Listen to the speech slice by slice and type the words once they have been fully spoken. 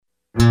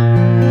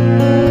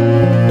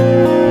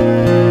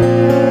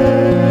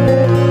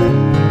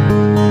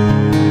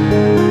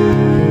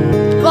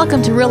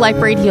Life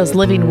Radio's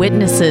Living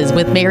Witnesses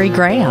with Mary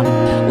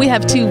Graham. We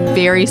have two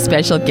very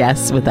special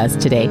guests with us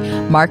today,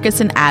 Marcus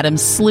and Adam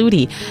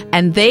Sluty,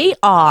 and they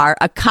are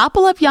a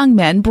couple of young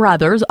men,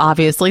 brothers,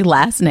 obviously,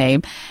 last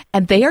name,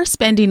 and they are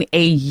spending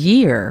a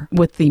year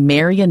with the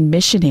Marian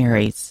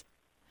missionaries.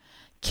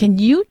 Can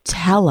you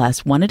tell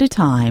us one at a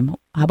time,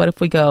 how about if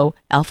we go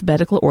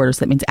alphabetical order, so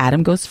that means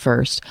Adam goes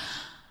first,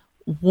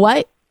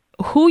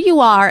 who you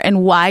are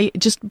and why,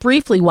 just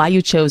briefly, why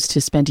you chose to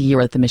spend a year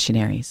with the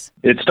missionaries?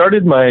 It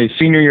started my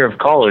senior year of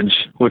college,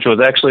 which was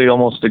actually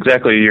almost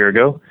exactly a year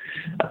ago.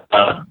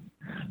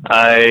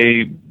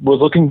 I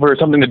was looking for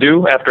something to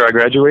do after I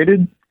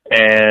graduated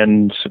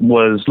and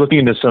was looking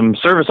into some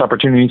service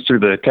opportunities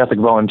through the Catholic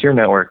Volunteer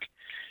Network.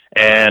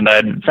 And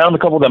I'd found a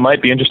couple that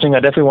might be interesting. I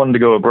definitely wanted to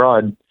go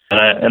abroad.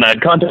 And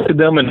I'd contacted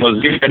them and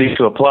was getting ready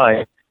to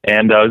apply.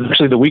 And it was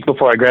actually the week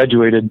before I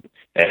graduated.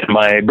 And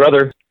my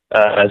brother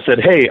said,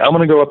 hey, I'm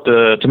going to go up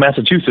to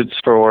Massachusetts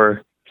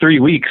for 3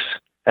 weeks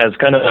as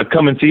kind of a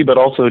come and see, but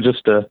also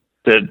just to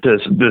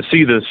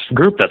see this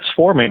group that's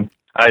forming.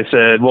 I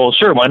said, well,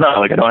 sure, why not?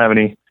 Like, I don't have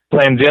any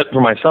plans yet for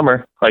my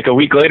summer. Like a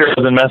week later,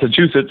 I was in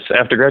Massachusetts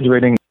after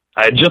graduating.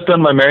 I had just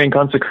done my Marian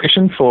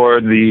consecration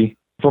for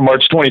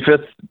March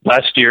 25th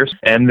last year.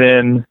 And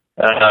then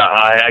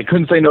I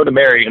couldn't say no to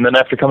Mary. And then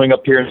after coming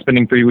up here and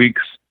spending 3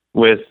 weeks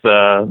with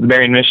the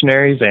Marian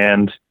missionaries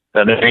and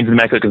the Names of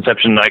Immaculate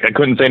Conception, I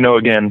couldn't say no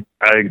again.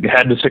 I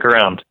had to stick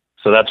around.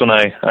 So that's when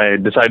I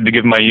decided to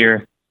give my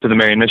year to the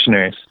Marian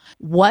missionaries.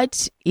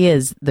 What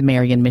is the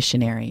Marian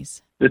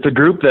missionaries? It's a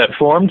group that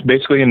formed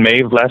basically in May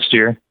of last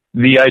year.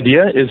 The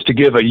idea is to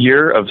give a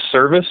year of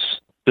service,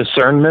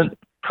 discernment,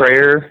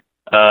 prayer,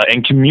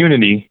 and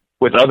community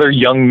with other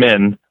young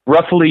men,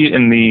 roughly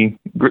in the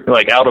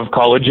out of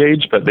college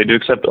age, but they do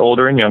accept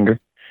older and younger.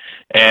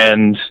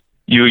 And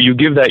you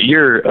give that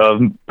year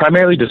of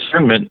primarily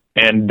discernment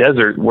and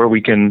desert, where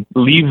we can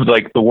leave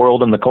the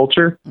world and the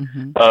culture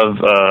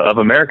of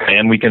America,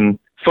 and we can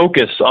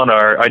focus on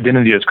our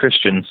identity as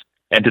Christians,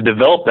 and to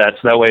develop that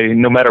so that way,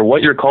 no matter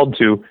what you're called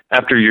to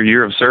after your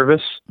year of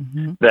service,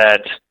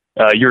 that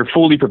you're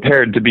fully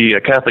prepared to be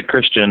a Catholic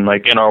Christian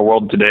in our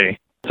world today.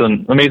 It's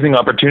an amazing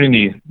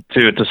opportunity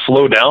to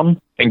slow down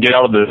and get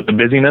out of the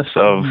busyness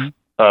of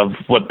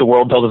what the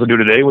world tells us to do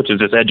today, which is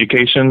just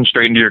education,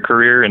 straight into your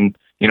career, and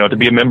to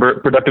be a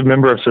productive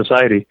member of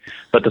society,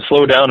 but to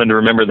slow down and to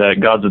remember that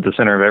God's at the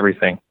center of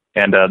everything.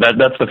 And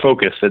that's the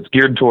focus. It's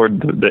geared toward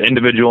the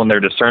individual and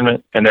their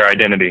discernment and their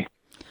identity.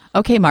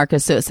 Okay,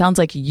 Marcus, so it sounds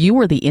like you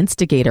were the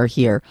instigator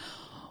here.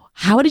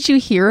 How did you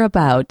hear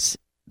about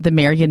the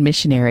Marian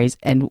missionaries,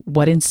 and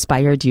what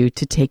inspired you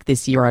to take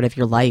this year out of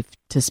your life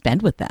to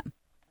spend with them?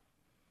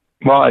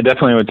 Well, I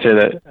definitely would say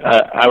that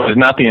I was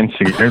not the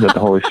instigator, that the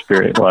Holy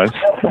Spirit was.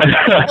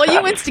 Well,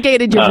 you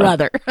instigated your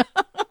brother.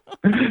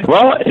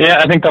 Well, yeah,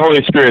 I think the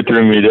Holy Spirit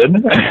through me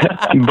did.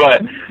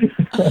 But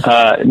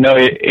no,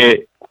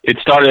 it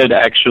started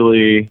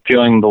actually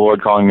feeling the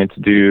Lord calling me to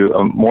do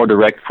a more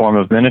direct form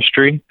of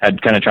ministry.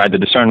 I'd kind of tried to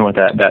discern what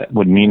that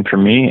would mean for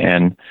me,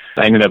 and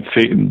I ended up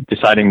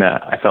deciding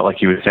that I felt like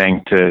he was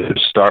saying to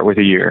start with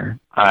a year.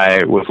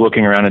 I was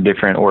looking around at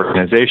different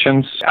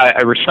organizations.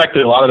 I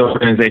respected a lot of the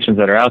organizations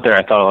that are out there.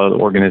 I thought a lot of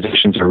the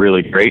organizations are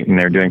really great, and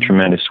they're doing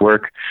tremendous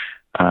work.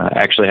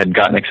 Actually had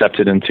gotten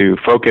accepted into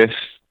Focus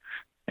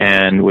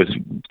and was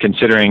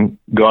considering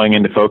going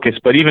into Focus,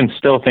 but even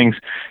still things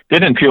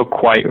didn't feel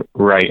quite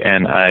right,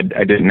 and I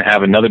didn't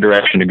have another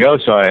direction to go,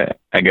 so I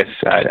guess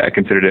I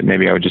considered it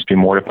maybe I would just be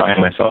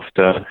mortifying myself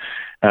to,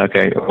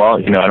 okay, well,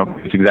 I don't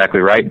think it's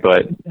exactly right,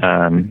 but,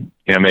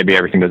 maybe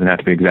everything doesn't have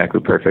to be exactly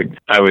perfect.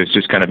 I was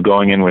just kind of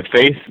going in with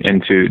faith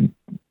into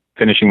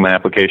finishing my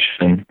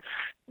application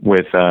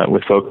with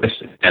Focus,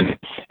 and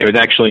it was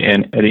actually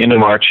at the end of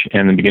March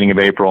and the beginning of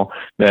April,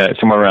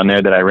 somewhere around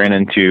there, that I ran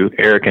into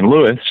Eric and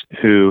Lewis,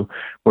 who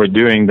were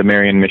doing the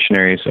Marian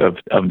Missionaries of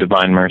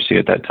Divine Mercy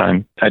at that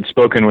time. I'd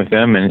spoken with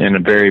them in a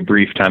very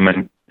brief time,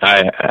 and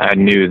I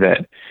knew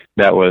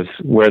that was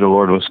where the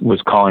Lord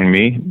was calling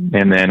me.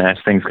 And then as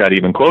things got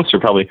even closer,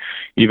 probably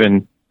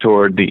even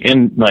toward the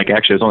end,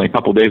 actually it was only a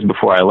couple of days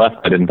before I left,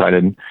 I'd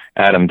invited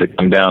Adam to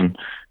come down,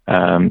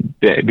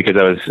 because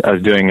I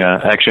was doing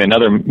actually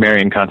another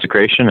Marian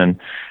consecration, and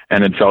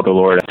had felt the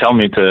Lord tell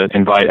me to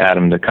invite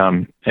Adam to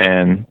come,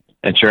 and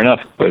sure enough,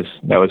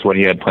 that was what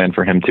he had planned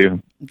for him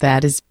too.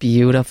 That is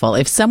beautiful.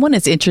 If someone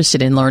is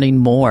interested in learning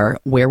more,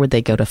 where would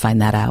they go to find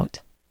that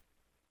out?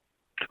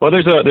 Well,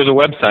 there's a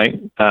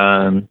website,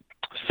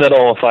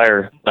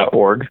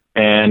 setallafire.org,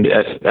 and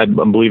I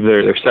believe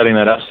they're setting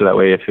that up so that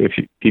way if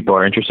people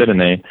are interested and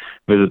they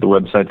visit the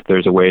website,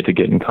 there's a way to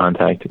get in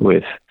contact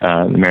with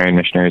the Marian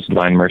Missionaries of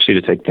Divine Mercy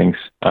to take things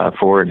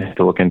forward,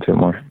 to look into it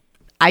more.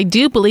 I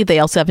do believe they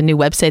also have a new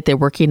website they're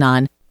working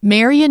on,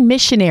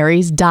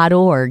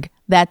 marianmissionaries.org.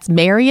 That's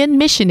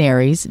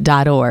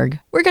marianmissionaries.org.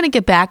 We're going to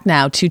get back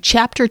now to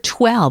Chapter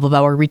 12 of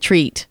our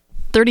retreat,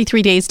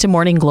 33 Days to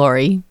Morning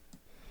Glory.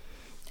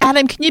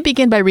 Adam, can you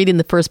begin by reading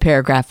the first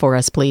paragraph for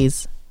us,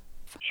 please?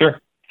 Sure.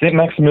 St.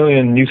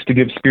 Maximilian used to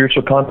give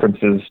spiritual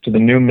conferences to the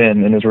new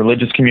men in his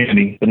religious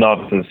community, the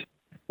novices.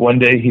 One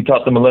day he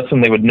taught them a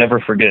lesson they would never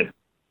forget: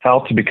 how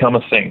to become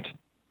a saint.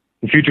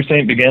 The future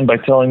saint began by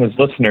telling his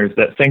listeners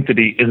that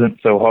sanctity isn't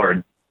so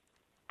hard.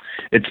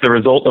 It's the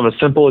result of a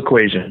simple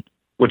equation,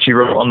 which he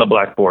wrote on the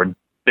blackboard.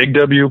 Big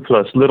W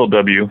plus little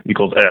w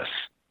equals S.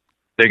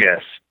 Big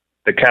S.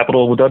 The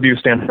capital W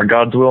stands for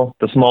God's will.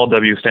 The small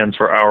w stands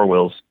for our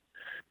wills.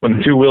 When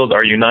the two wills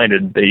are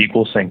united, they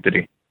equal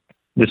sanctity.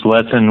 This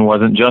lesson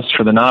wasn't just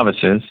for the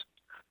novices.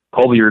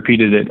 Kolbe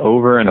repeated it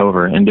over and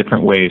over in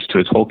different ways to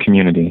his whole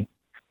community.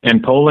 In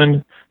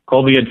Poland,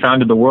 Kolbe had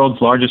founded the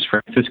world's largest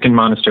Franciscan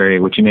monastery,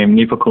 which he named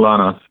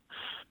Niepokalanów,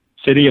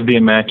 City of the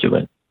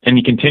Immaculate, and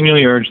he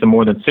continually urged the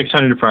more than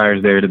 600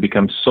 friars there to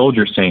become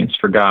soldier saints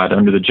for God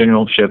under the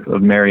generalship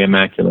of Mary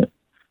Immaculate.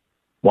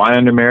 Why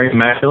under Mary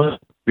Immaculate?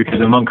 Because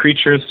among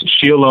creatures,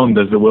 she alone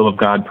does the will of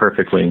God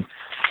perfectly.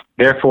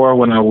 Therefore,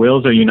 when our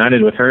wills are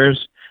united with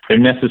hers, they're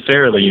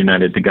necessarily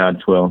united to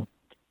God's will.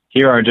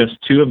 Here are just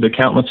two of the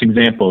countless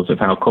examples of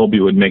how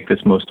Kolbe would make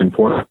this most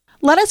important.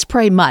 Let us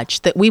pray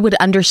much that we would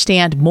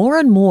understand more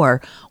and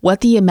more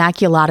what the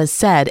Immaculata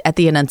said at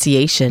the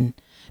Annunciation.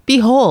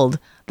 Behold,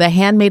 the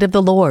handmaid of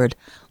the Lord,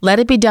 let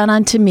it be done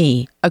unto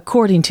me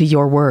according to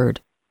your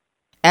word.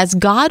 As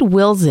God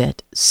wills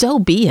it, so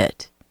be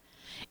it.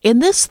 In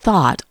this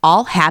thought,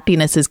 all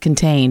happiness is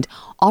contained,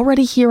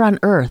 already here on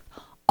earth,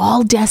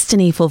 all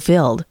destiny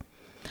fulfilled.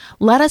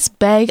 Let us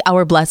beg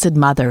our Blessed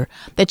Mother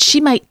that she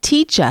might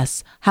teach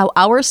us how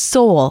our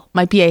soul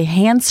might be a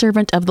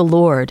handservant of the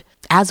Lord,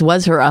 as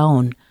was her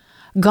own.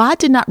 God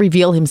did not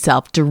reveal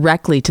himself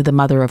directly to the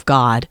Mother of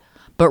God,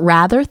 but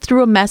rather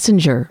through a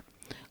messenger.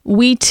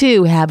 We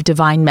too have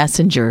divine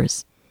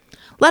messengers.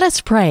 Let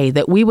us pray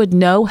that we would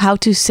know how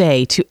to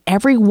say to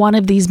every one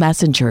of these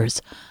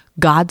messengers,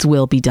 God's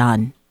will be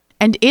done.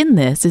 And in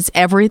this is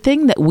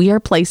everything that we are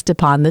placed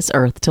upon this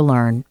earth to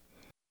learn.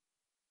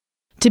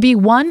 To be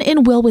one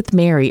in will with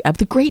Mary of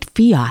the great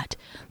Fiat,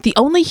 the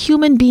only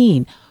human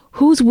being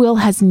whose will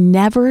has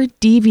never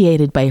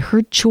deviated by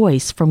her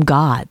choice from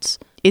God's,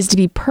 is to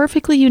be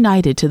perfectly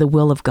united to the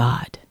will of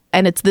God.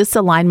 And it's this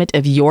alignment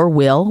of your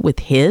will with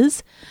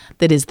his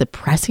that is the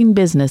pressing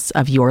business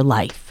of your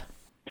life.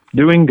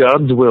 Doing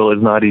God's will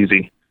is not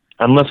easy,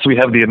 unless we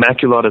have the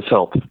Immaculata's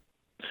help.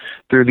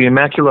 Through the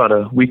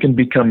Immaculata, we can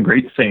become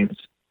great saints,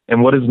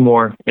 and what is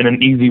more, in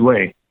an easy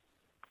way.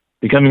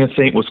 Becoming a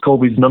saint was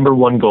Kolbe's number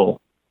one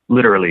goal,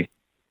 literally.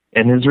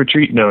 In his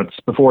retreat notes,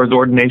 before his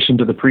ordination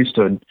to the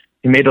priesthood,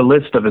 he made a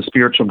list of his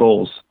spiritual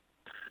goals.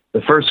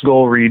 The first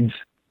goal reads,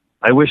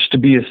 I wish to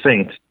be a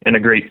saint and a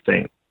great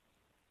saint.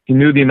 He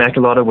knew the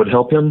Immaculata would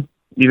help him,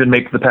 even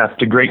make the path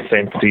to great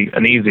sanctity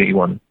an easy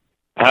one.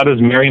 How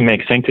does Mary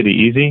make sanctity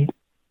easy?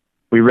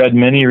 We read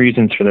many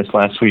reasons for this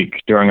last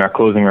week during our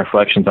closing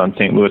reflections on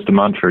St. Louis de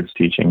Montfort's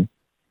teaching.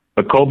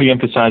 But Kolbe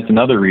emphasized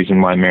another reason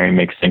why Mary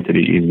makes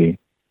sanctity easy.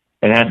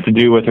 It has to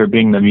do with her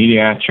being the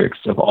mediatrix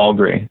of all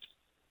grace,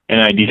 an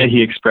idea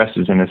he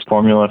expresses in his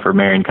formula for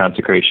Marian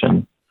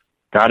consecration.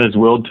 God has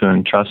willed to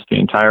entrust the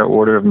entire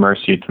order of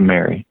mercy to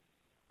Mary.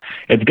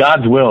 It's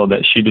God's will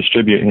that she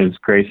distribute his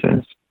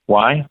graces.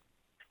 Why?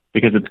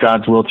 Because it's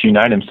God's will to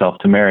unite himself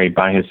to Mary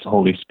by his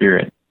Holy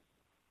Spirit.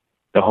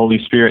 The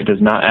Holy Spirit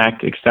does not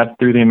act except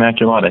through the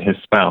Immaculata,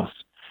 his spouse.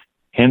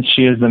 Hence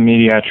she is the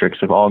mediatrix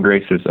of all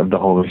graces of the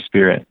Holy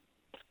Spirit.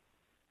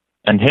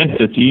 And hence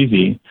it's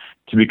easy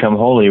to become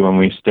holy when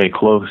we stay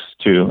close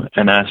to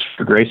and ask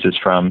for graces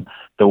from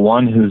the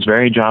one whose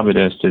very job it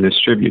is to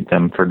distribute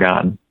them for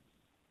God.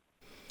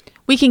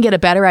 We can get a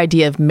better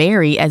idea of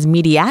Mary as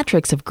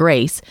mediatrix of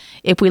grace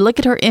if we look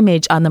at her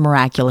image on the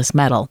miraculous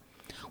medal,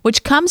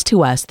 which comes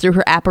to us through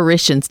her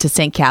apparitions to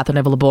St. Catherine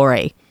of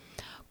Labouré.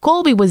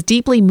 Kolbe was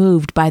deeply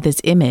moved by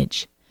this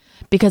image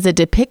because it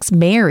depicts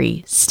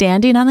Mary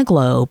standing on a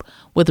globe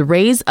with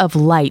rays of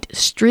light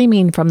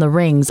streaming from the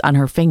rings on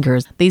her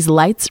fingers. These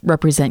lights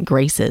represent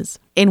graces.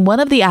 In one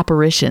of the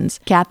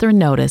apparitions, Catherine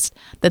noticed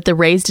that the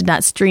rays did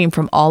not stream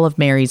from all of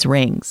Mary's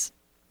rings.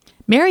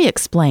 Mary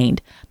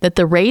explained that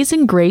the rays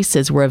and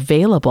graces were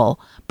available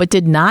but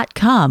did not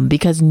come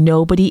because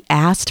nobody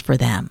asked for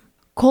them.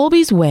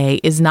 Kolbe's way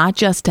is not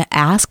just to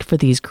ask for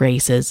these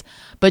graces,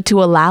 but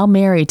to allow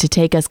Mary to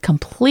take us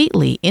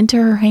completely into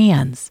her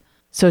hands,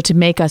 so to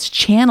make us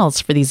channels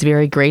for these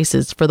very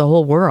graces for the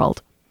whole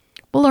world.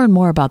 We'll learn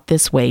more about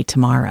this way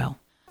tomorrow.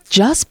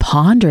 Just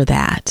ponder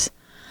that.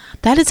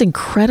 That is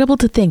incredible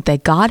to think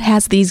that God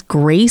has these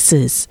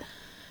graces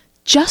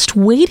just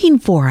waiting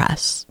for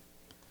us.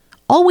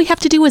 All we have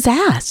to do is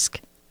ask,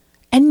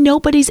 and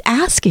nobody's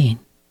asking.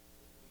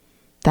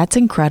 That's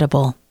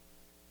incredible.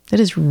 That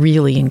is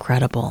really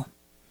incredible.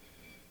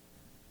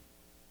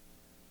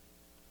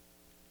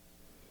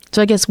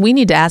 So I guess we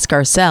need to ask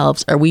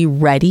ourselves, are we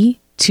ready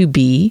to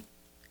be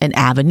an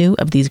avenue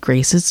of these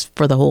graces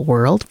for the whole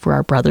world, for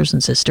our brothers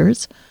and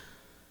sisters,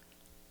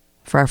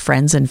 for our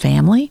friends and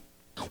family?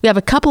 We have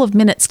a couple of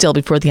minutes still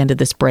before the end of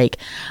this break.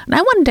 And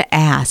I wanted to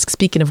ask,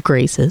 speaking of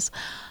graces,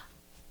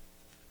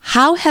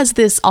 how has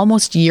this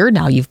almost year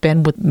now, you've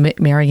been with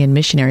Marian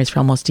missionaries for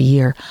almost a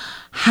year,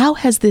 how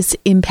has this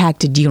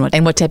impacted you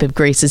and what type of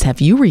graces have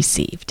you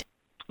received?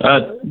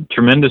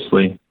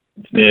 Tremendously.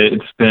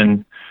 It's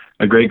been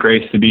a great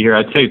grace to be here.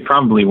 I'd say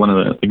probably one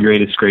of the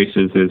greatest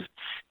graces is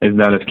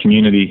that of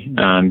community,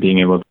 being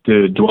able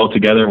to dwell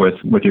together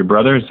with your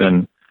brothers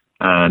and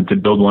to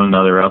build one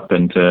another up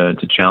and to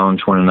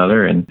challenge one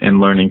another and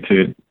learning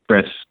to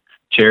express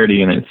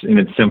charity in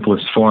its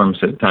simplest forms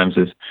at times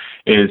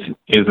is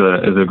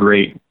a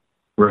great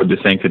road to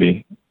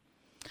sanctity.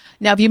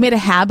 Now, have you made a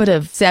habit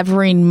of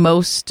severing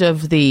most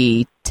of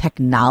the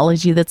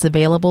technology that's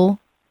available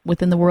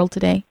within the world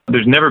today?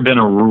 There's never been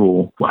a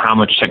rule how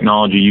much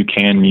technology you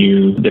can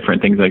use,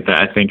 different things like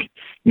that. I think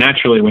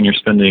naturally when you're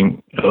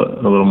spending a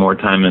little more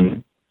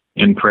time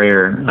in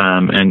prayer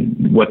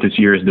and what this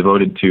year is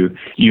devoted to,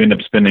 you end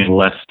up spending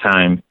less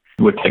time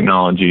with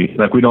technology.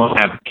 Like, we don't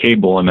have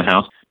cable in the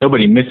house.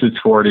 Nobody misses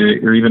for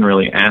it or even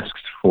really asks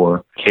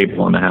for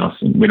cable in the house.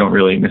 And we don't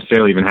really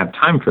necessarily even have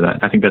time for that.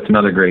 I think that's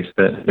another grace,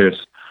 that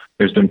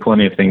there's been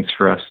plenty of things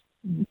for us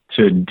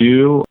to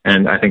do.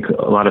 And I think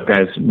a lot of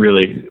guys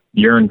really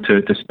yearn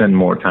to spend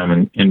more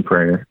time in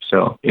prayer.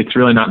 So it's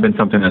really not been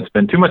something that's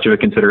been too much of a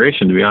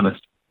consideration, to be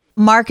honest.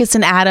 Marcus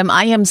and Adam,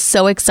 I am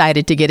so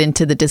excited to get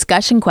into the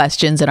discussion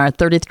questions in our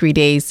 33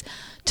 Days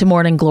to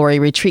Morning Glory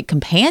Retreat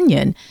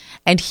Companion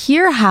and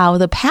hear how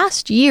the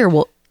past year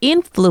will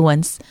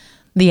influence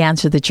the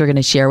answer that you're going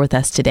to share with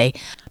us today.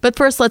 But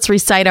first, let's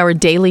recite our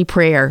daily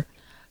prayer.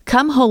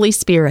 Come, Holy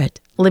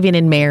Spirit, living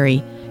in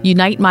Mary,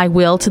 unite my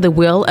will to the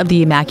will of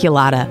the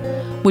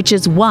Immaculata, which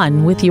is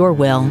one with your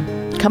will.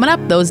 Coming up,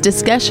 those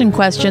discussion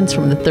questions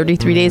from the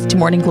 33 Days to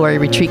Morning Glory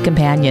Retreat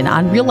Companion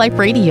on Real Life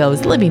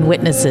Radio's Living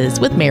Witnesses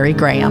with Mary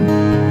Graham.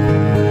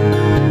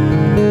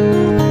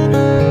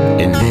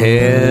 In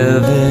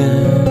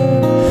heaven,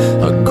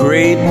 a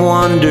great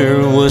wonder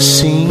was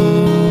seen,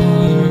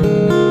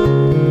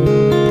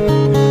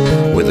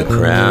 with a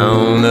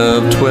crown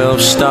of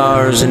 12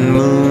 stars and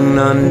moon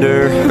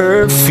under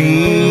her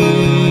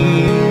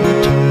feet.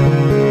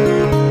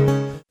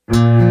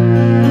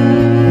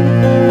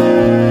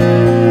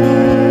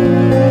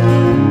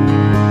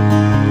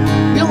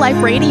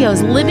 Life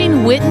Radio's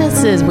Living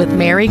Witnesses with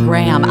Mary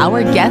Graham.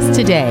 Our guest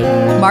today,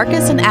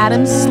 Marcus and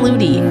Adam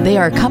Sluty. They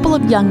are a couple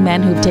of young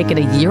men who've taken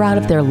a year out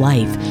of their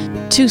life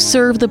to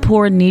serve the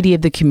poor and needy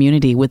of the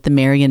community with the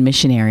Marian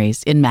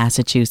missionaries in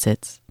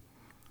Massachusetts.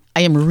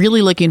 I am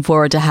really looking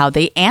forward to how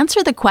they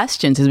answer the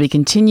questions as we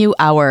continue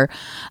our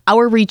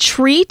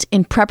retreat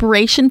in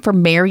preparation for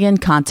Marian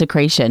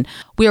consecration.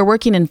 We are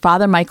working in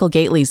Father Michael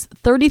Gately's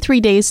 33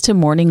 Days to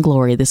Morning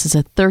Glory. This is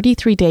a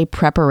 33-day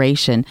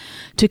preparation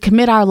to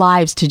commit our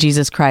lives to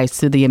Jesus Christ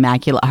through the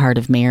Immaculate Heart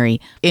of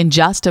Mary. In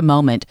just a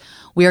moment,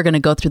 we are going to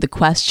go through the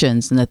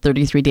questions in the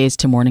 33 Days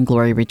to Morning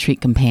Glory Retreat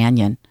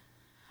Companion.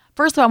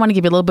 First of all, I want to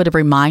give you a little bit of a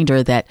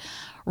reminder that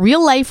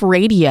Real Life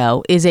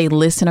Radio is a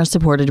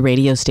listener-supported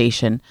radio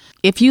station.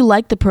 If you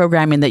like the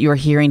programming that you're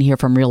hearing here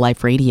from Real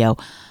Life Radio,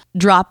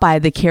 drop by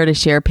the Care to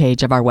Share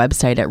page of our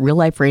website at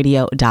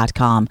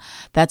realliferadio.com.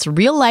 That's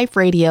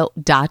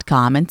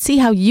realliferadio.com, and see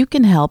how you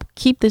can help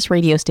keep this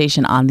radio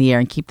station on the air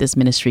and keep this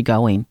ministry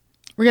going.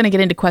 We're going to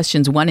get into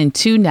questions 1 and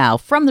 2 now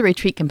from the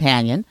Retreat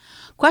Companion.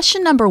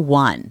 Question number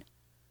 1.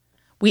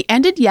 We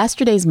ended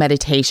yesterday's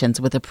meditations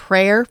with a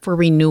prayer for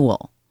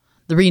renewal,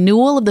 the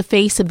renewal of the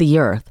face of the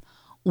earth.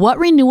 What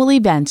renewal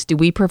events do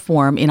we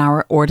perform in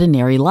our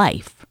ordinary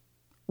life?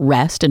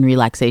 Rest and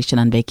relaxation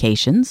on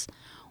vacations,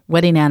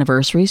 wedding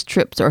anniversaries,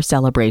 trips or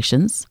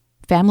celebrations,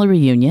 family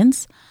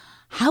reunions.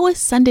 How is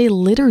Sunday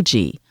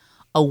liturgy?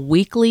 A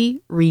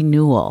weekly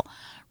renewal.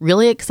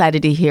 Really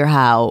excited to hear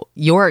how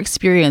your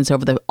experience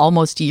over the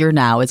almost year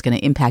now is going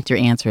to impact your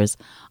answers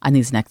on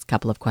these next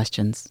couple of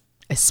questions,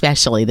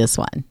 especially this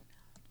one.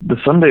 The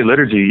Sunday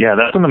liturgy, yeah,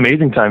 that's an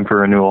amazing time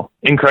for renewal.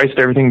 In Christ,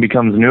 everything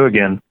becomes new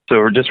again. So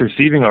we're just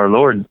receiving our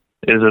Lord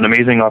is an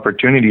amazing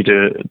opportunity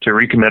to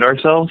recommit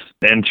ourselves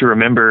and to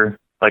remember,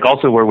 like,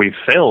 also where we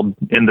failed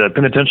in the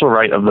penitential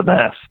rite of the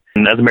Mass.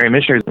 And as Marian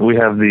missionaries, we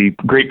have the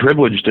great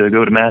privilege to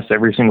go to Mass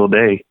every single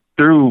day.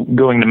 Through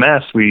going to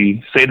Mass,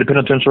 we say the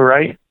penitential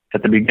rite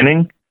at the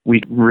beginning.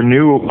 We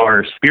renew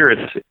our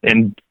spirits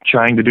in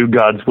trying to do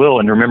God's will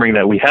and remembering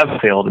that we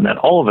have failed and that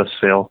all of us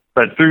fail.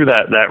 But through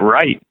that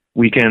rite,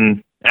 we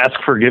can ask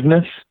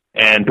forgiveness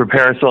and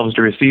prepare ourselves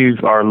to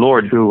receive our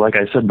Lord, who, like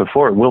I said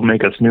before, will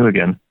make us new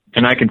again.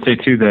 And I can say,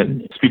 too,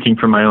 that speaking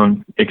from my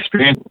own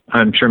experience,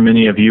 I'm sure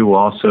many of you will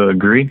also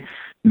agree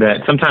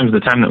that sometimes the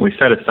time that we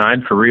set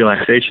aside for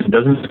relaxation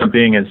doesn't end up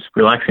being as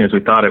relaxing as we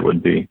thought it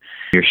would be.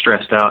 You're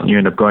stressed out and you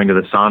end up going to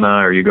the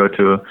sauna, or you go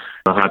to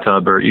a hot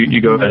tub, or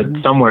you go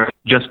somewhere,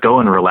 just go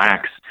and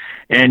relax.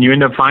 And you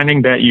end up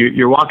finding that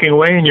you're walking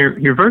away and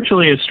you're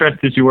virtually as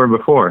stressed as you were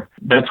before.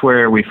 That's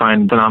where we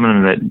find the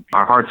phenomenon that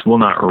our hearts will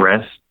not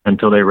rest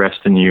until they rest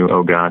in you,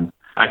 O God.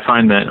 I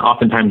find that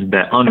oftentimes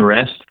that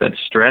unrest, that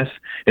stress,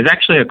 is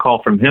actually a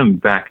call from Him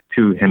back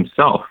to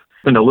Himself.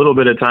 Spend a little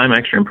bit of time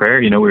extra in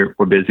prayer. You know,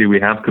 we're busy, we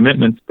have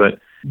commitments, but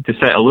to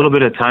set a little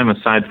bit of time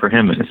aside for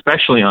Him,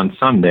 especially on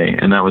Sunday,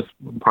 and that was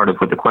part of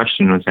what the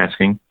question was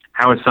asking.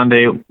 How is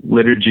Sunday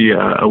liturgy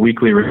a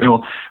weekly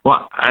renewal?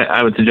 Well,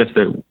 I would suggest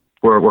that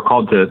we're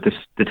called to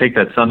take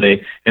that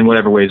Sunday in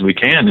whatever ways we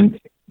can, and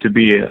to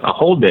be a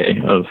whole day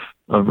of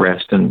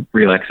rest and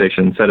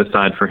relaxation set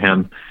aside for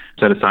him,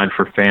 set aside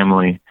for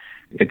family.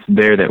 It's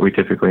there that we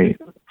typically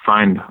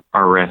find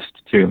our rest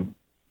too.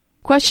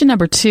 Question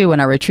number 2 in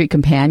our retreat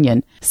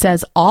companion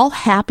says, all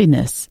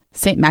happiness,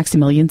 St.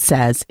 Maximilian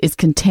says, is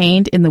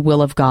contained in the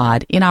will of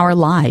God in our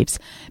lives.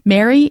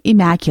 Mary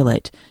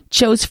Immaculate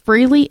chose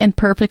freely and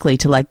perfectly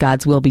to let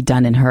God's will be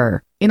done in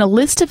her. In a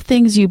list of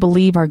things you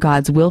believe are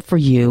God's will for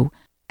you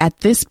at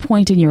this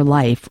point in your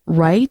life,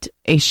 write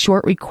a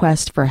short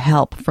request for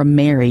help from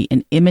Mary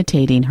in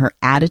imitating her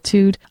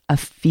attitude of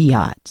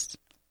fiat.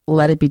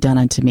 Let it be done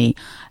unto me.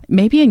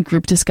 Maybe in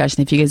group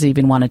discussion, if you guys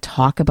even want to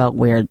talk about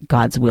where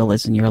God's will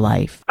is in your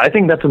life. I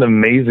think that's an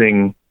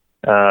amazing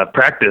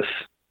practice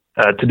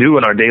to do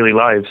in our daily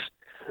lives.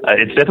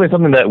 It's definitely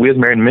something that we as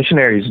Marian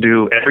missionaries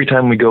do every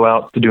time we go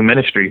out to do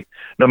ministry.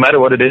 No matter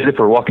what it is, if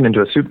we're walking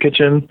into a soup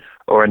kitchen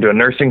or into a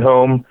nursing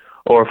home,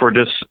 or if we're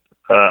just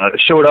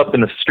showed up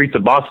in the streets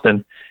of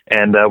Boston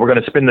and we're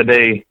going to spend the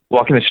day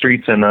walking the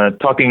streets and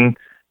talking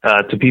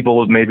to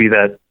people maybe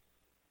that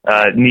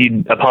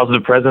need a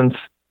positive presence.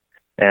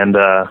 And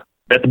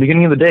at the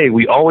beginning of the day,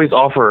 we always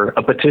offer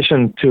a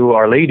petition to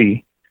Our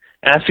Lady,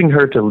 asking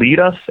her to lead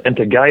us and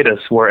to guide us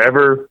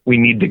wherever we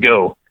need to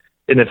go.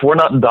 And if we're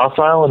not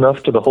docile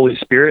enough to the Holy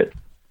Spirit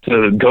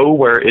to go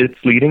where it's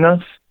leading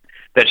us,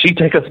 that she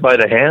take us by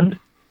the hand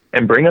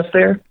and bring us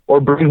there,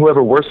 or bring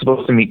whoever we're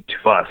supposed to meet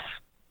to us.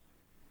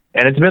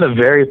 And it's been a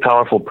very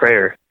powerful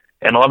prayer.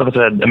 And a lot of us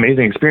had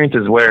amazing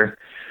experiences where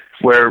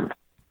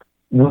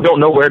we don't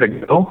know where to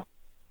go,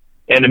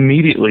 and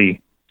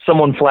immediately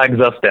someone flags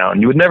us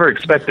down. You would never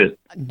expect it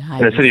in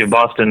the city of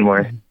Boston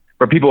where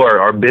people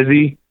are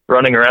busy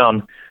running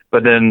around,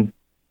 but then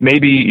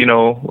maybe,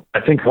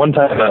 I think one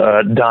time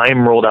a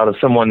dime rolled out of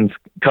someone's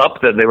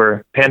cup that they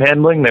were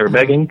panhandling, they were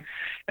begging,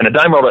 and a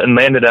dime rolled out and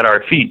landed at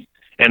our feet.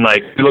 And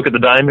we look at the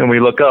dime and we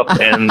look up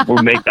and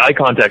we make eye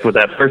contact with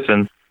that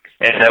person.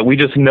 And we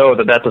just know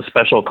that that's a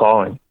special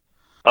calling.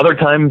 Other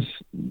times,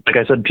 like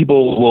I said,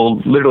 people will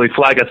literally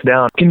flag us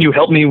down. Can you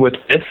help me with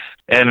this?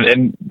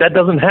 And that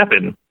doesn't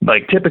happen,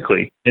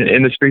 typically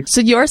in the streets. So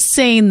you're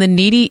saying the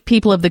needy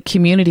people of the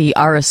community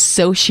are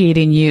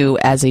associating you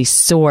as a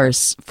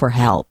source for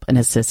help and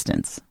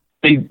assistance.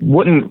 They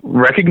wouldn't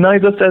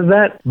recognize us as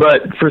that,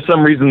 but for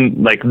some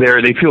reason,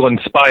 they feel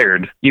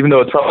inspired, even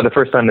though it's probably the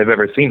first time they've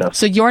ever seen us.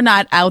 So you're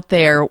not out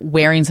there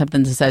wearing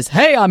something that says,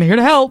 hey, I'm here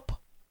to help.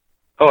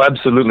 Oh,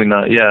 absolutely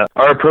not. Yeah.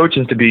 Our approach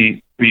is to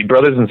be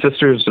brothers and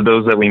sisters to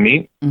those that we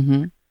meet,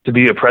 to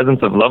be a presence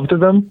of love to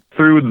them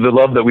through the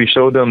love that we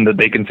show them, that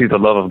they can see the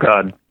love of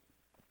God.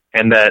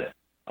 And that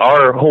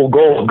our whole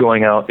goal of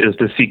going out is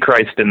to see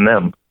Christ in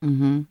them.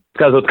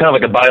 Because it's kind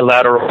of like a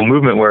bilateral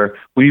movement where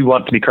we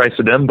want to be Christ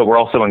to them, but we're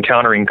also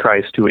encountering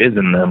Christ who is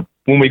in them.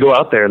 When we go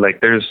out there,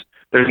 there's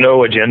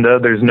no agenda,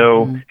 there's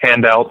no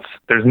handouts,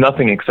 there's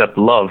nothing except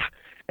love.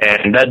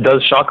 And that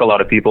does shock a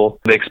lot of people.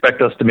 They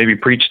expect us to maybe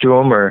preach to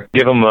them or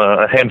give them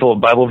a handful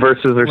of Bible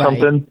verses or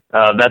something.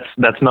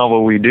 That's not what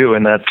we do.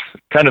 And that's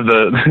kind of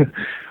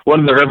one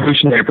of the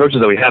revolutionary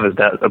approaches that we have, is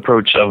that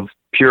approach of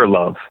pure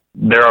love.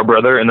 They're our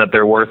brother and that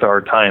they're worth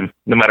our time,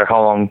 no matter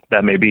how long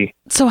that may be.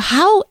 So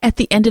how, at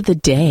the end of the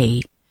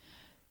day,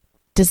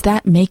 does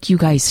that make you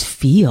guys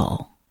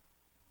feel?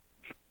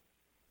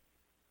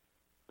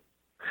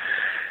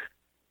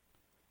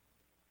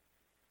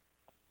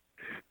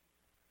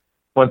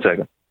 One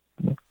second.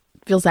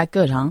 Feels that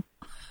good, huh?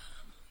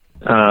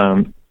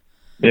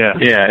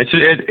 Yeah.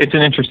 It's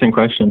an interesting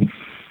question.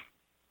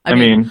 I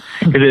mean,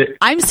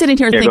 I'm sitting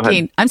here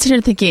thinking,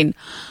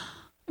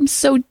 I'm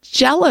so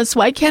jealous.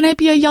 Why can't I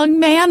be a young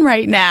man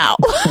right now?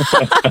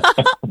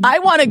 I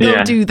want to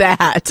go do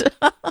that.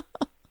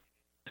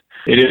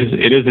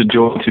 It is a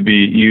joy to be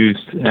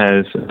used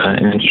as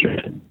an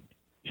instrument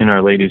in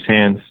Our Lady's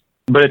hands.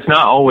 But it's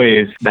not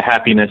always the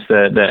happiness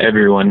that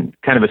everyone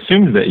kind of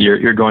assumes that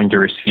you're going to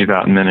receive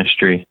out in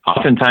ministry.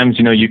 Oftentimes,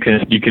 you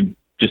could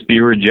just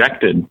be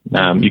rejected.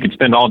 You could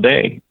spend all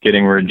day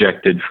getting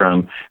rejected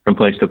from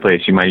place to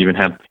place. You might even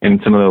have,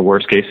 in some of the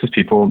worst cases,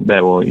 people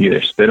that will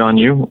either spit on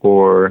you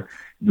or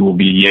will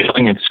be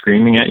yelling and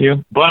screaming at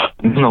you. But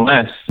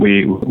nonetheless,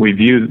 we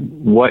view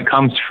what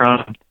comes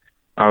from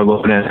our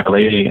Lord and Our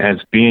Lady as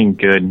being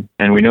good,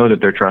 and we know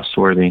that they're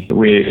trustworthy.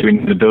 We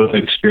know that those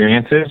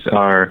experiences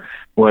are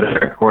what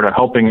are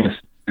helping us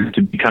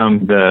to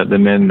become the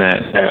men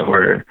that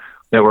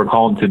we're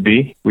called to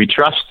be. We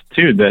trust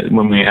too that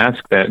when we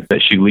ask that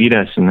she lead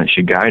us and that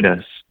she guide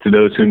us to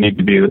those who need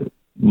to be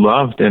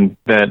loved, and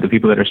that the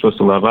people that are supposed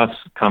to love us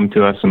come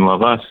to us and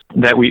love us,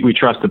 that we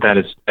trust that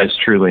is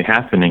truly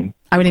happening.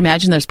 I would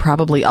imagine there's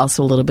probably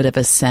also a little bit of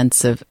a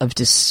sense of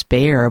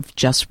despair of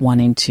just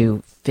wanting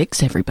to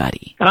fix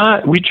everybody.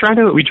 We try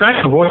to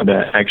avoid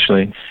that,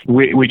 actually.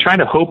 We try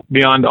to hope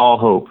beyond all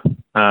hope.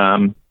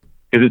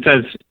 Because it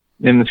says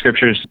in the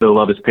scriptures, the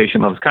love is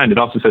patient, love is kind. It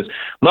also says,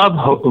 love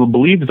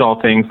believes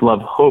all things,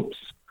 love hopes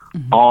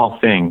all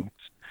things.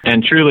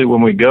 And truly,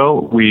 when we go,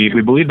 we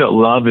believe that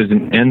love is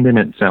an end in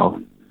itself.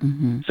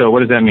 So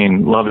what does that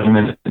mean? Love is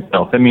in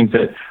itself. That means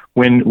that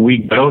when we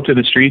go to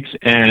the streets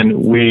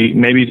and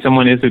maybe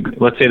someone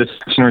let's say this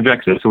person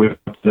rejects us, so we go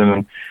to them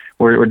and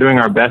we're doing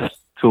our best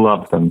to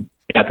love them.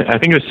 I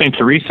think it was St.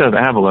 Teresa of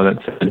Avila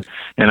that said,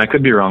 and I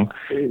could be wrong,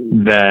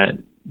 that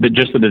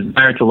just the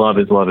desire to love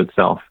is love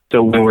itself.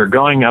 So when we're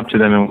going up to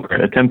them and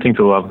we're attempting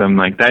to love them,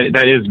 like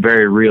that is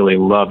very really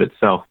love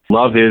itself.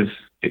 Love is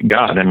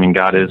God. I mean,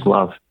 God is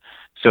love.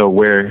 So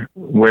where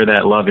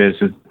that love is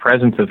the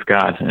presence of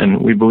God,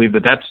 and we believe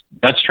that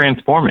that's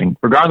transforming,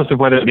 regardless of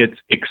whether it gets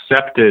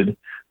accepted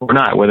or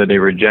not, whether they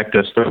reject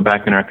us, throw it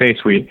back in our face.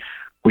 We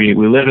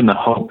live in the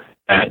hope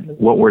that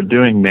what we're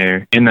doing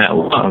there in that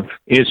love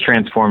is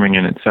transforming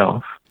in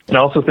itself. And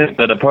I also think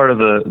that a part of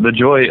the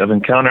joy of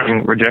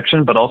encountering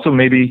rejection, but also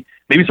maybe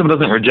someone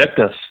doesn't reject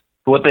us,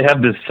 but what they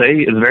have to say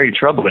is very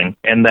troubling,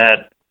 and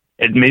that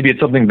maybe it's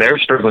something they're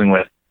struggling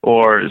with,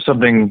 or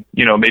something,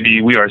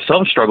 maybe we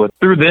ourselves struggle with.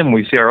 Through them,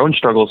 we see our own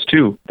struggles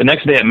too. The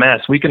next day at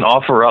Mass, we can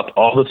offer up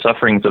all the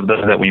sufferings of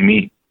those that we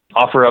meet,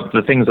 offer up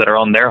the things that are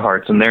on their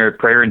hearts and their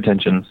prayer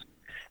intentions.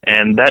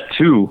 And that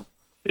too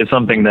is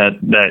something that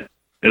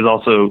is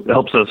also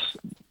helps us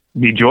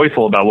be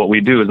joyful about what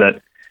we do, is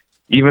that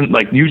even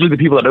usually the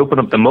people that open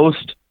up the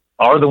most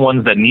are the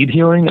ones that need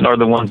healing and are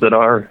the ones that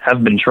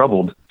have been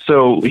troubled.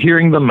 So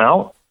hearing them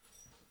out,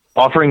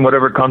 offering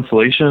whatever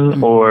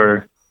consolation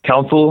or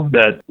counsel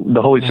that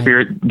the Holy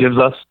Spirit gives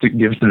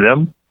to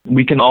them,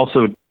 we can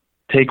also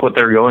take what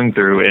they're going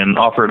through and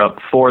offer it up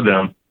for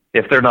them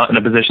if they're not in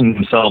a position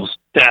themselves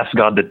to ask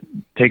God to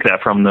take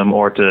that from them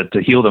or to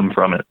heal them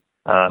from it.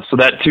 So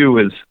that too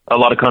is a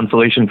lot of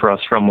consolation for us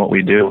from what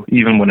we do,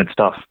 even when it's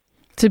tough.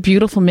 It's a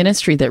beautiful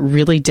ministry that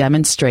really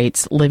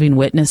demonstrates living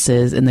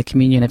witnesses in the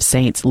communion of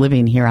saints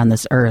living here on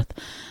this earth.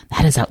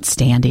 That is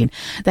outstanding.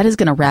 That is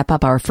going to wrap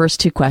up our first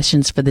two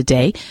questions for the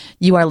day.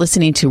 You are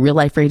listening to Real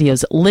Life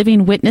Radio's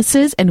Living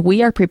Witnesses, and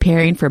we are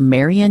preparing for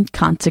Marian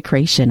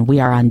consecration. We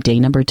are on day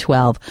number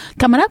 12.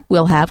 Coming up,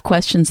 we'll have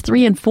questions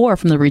 3 and 4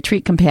 from the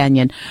Retreat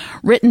Companion,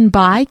 written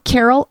by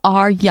Carol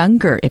R.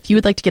 Younger. If you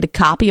would like to get a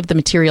copy of the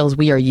materials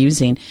we are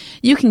using,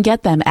 you can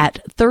get them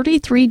at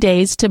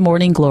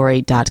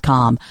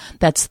 33daystomorningglory.com.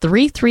 That's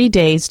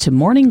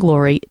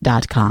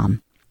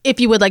 33daystomorningglory.com. If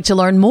you would like to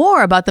learn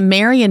more about the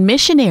Marian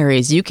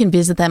missionaries, you can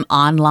visit them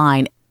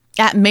online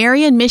at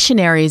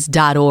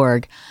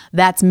marianmissionaries.org.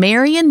 That's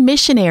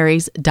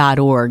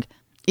marianmissionaries.org.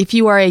 If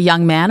you are a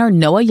young man or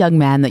know a young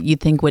man that you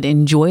think would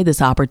enjoy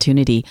this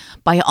opportunity,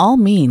 by all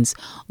means,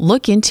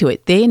 look into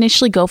it. They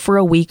initially go for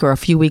a week or a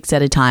few weeks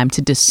at a time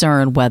to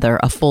discern whether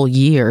a full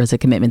year is a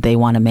commitment they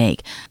want to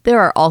make.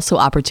 There are also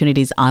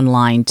opportunities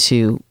online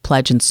to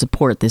pledge and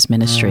support this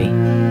ministry.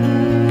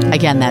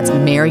 Again, that's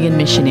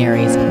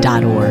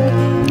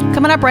marianmissionaries.org.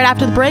 Coming up right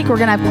after the break, we're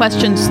going to have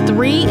questions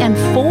 3 and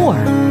 4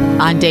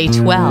 on day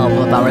 12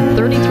 of our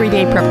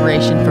 33-day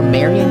preparation for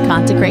Marian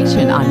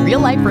consecration on Real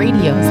Life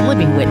Radio's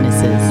Living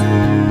Witnesses.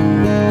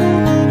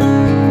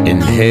 In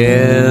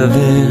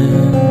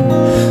heaven,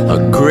 a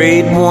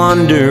great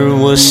wonder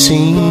was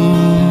seen,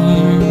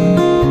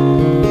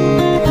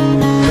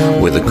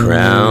 with a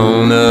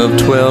crown of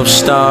 12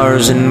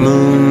 stars and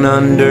moon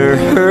under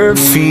her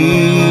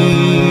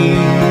feet.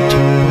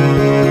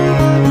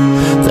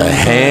 The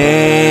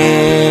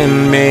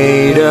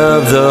handmaid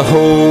of the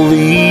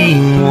Holy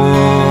One,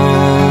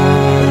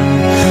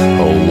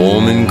 a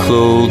woman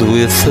clothed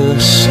with the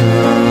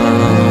sun.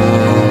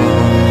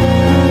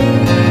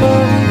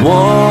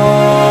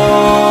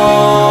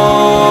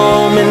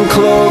 Woman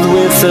clothed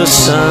with the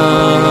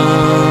sun.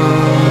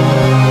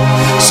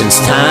 Since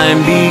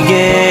time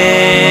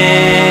began,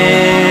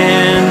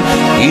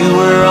 you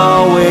were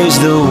always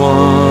the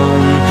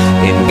one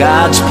in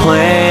God's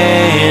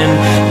plan.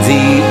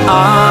 The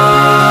Ark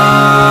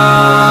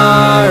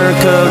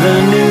of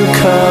the New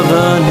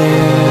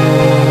Covenant,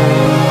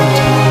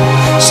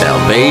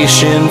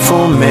 salvation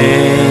for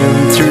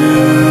man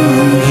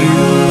through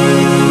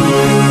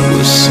you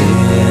was sent.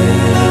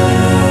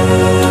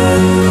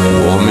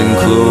 Woman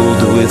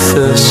clothed with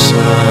the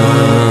sun.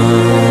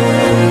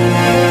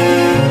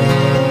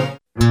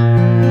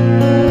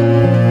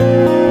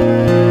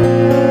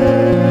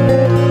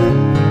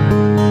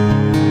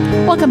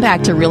 Welcome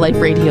back to Real Life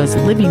Radio's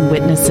Living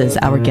Witnesses.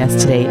 Our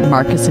guests today,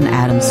 Marcus and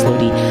Adam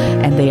Sluty,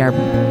 and they are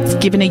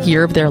giving a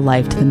year of their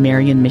life to the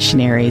Marian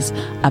missionaries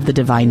of the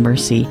Divine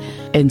Mercy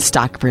in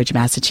Stockbridge,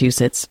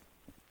 Massachusetts.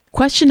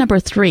 Question number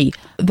 3.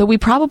 Though we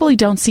probably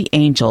don't see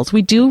angels,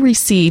 we do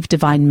receive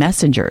divine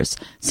messengers.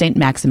 St.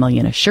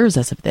 Maximilian assures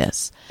us of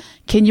this.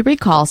 Can you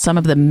recall some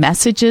of the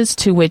messages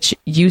to which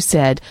you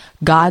said,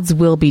 God's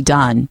will be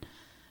done?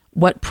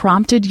 What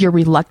prompted your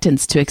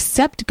reluctance to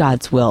accept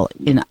God's will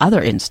in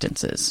other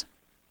instances?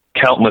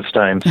 Countless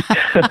times.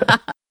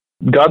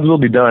 God's will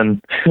be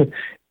done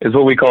is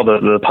what we call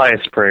the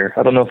pious prayer.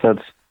 I don't know if that's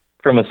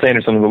from a saint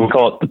or something, but we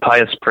call it the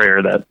pious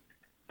prayer, that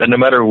no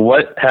matter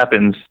what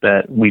happens,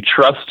 that we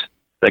trust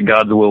that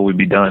God's will would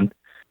be done.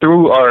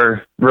 Through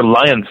our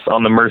reliance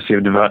on the mercy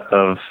of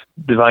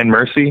divine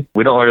mercy,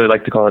 we don't really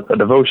like to call it a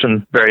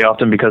devotion very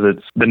often because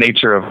it's the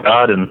nature of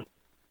God, and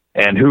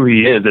and who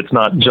he is. It's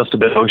not just a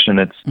devotion.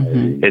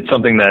 It's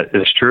something that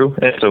is true.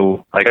 And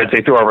so, like I'd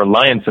say, through our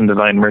reliance in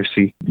divine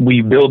mercy,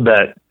 we build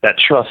that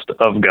trust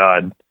of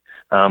God.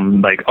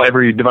 Like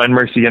every divine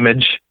mercy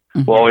image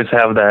will always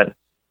have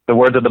the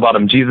words at the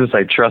bottom, Jesus,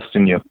 I trust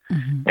in you.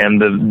 And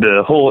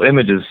the whole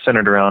image is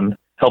centered around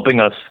helping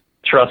us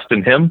trust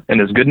in him and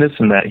his goodness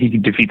and that he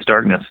defeats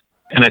darkness.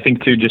 And I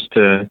think, too, just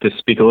to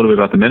speak a little bit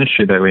about the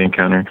ministry that we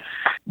encounter,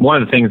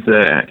 one of the things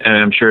that, and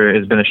I'm sure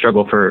has been a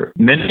struggle for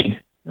many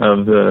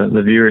of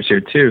the viewers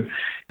here, too,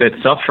 that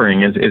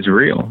suffering is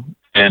real.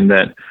 And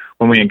that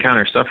when we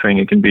encounter suffering,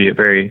 it can be a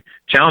very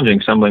challenging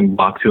stumbling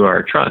block to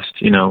our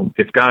trust. You know,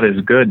 if God is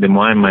good, then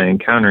why am I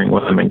encountering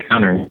what I'm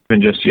encountering?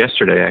 Even just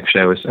yesterday,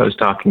 actually, I was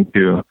talking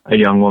to a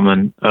young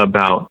woman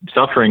about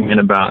suffering and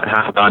about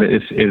how God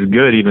is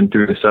good even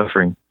through the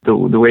suffering. The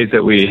ways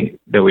that we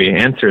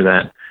answer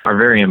that are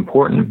very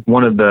important.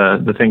 One of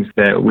the things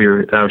that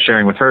I was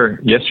sharing with her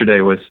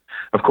yesterday was,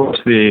 of course,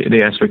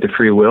 the aspect of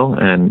free will,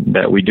 and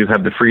that we do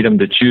have the freedom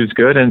to choose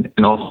good and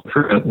also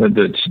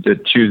to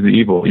choose the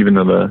evil, even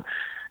though the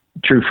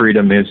true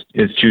freedom is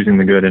choosing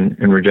the good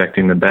and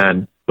rejecting the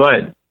bad.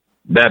 But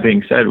that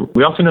being said,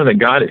 we also know that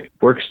God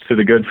works to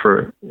the good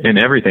in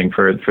everything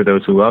for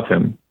those who love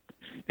him.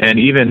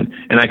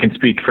 And I can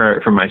speak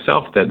for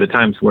myself that the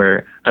times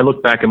where I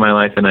look back in my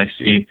life and I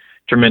see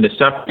tremendous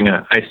suffering,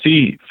 I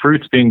see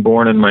fruits being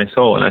born in my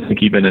soul. And I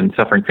think even in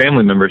suffering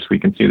family members, we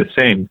can see the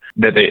same,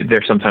 that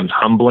they're sometimes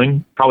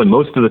humbling, probably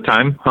most of the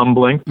time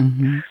humbling.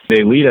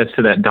 They lead us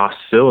to that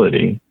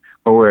docility,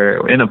 or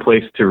we're in a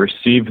place to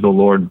receive the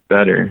Lord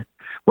better,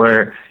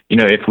 where, you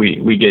know, if we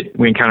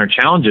encounter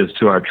challenges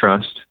to our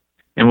trust,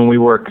 and when we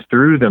work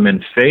through them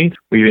in faith,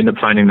 we end up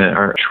finding that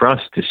our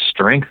trust is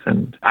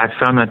strengthened. I've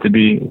found that to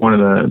be one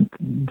of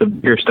the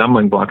bigger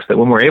stumbling blocks, that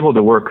when we're able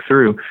to work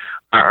through,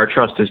 our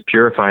trust is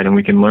purified, and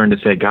we can learn to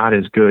say, God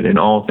is good in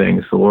all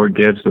things. The Lord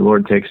gives, the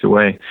Lord takes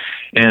away,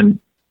 and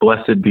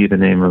blessed be the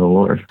name of the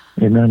Lord.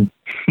 Amen.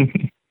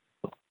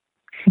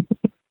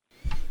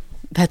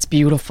 That's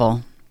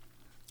beautiful.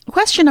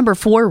 Question number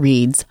 4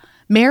 reads,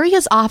 Mary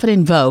is often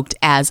invoked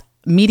as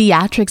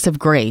mediatrix of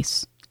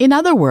grace. In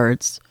other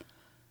words,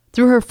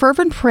 through her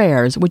fervent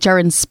prayers, which are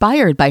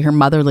inspired by her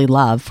motherly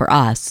love for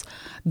us,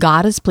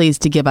 God is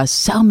pleased to give us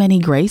so many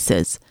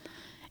graces.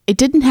 It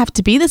didn't have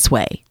to be this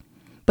way,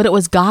 but it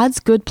was God's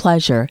good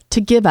pleasure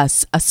to give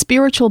us a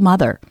spiritual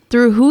mother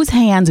through whose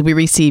hands we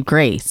receive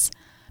grace.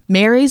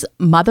 Mary's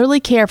motherly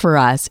care for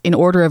us in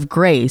order of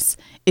grace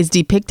is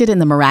depicted in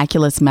the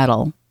miraculous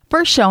medal,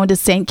 first shown to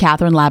St.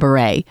 Catherine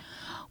Labouré,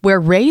 where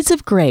rays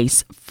of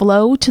grace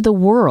flow to the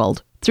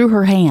world through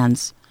her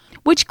hands.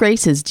 Which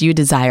graces do you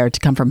desire to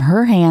come from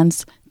her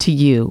hands to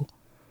you,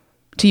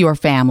 to your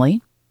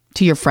family,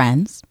 to your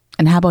friends,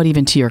 and how about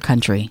even to your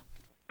country?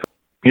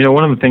 You know,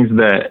 one of the things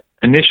that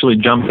initially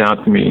jumped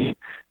out to me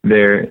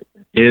there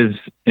is,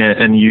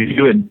 and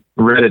you had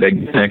read it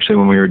again actually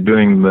when we were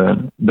doing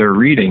the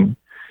reading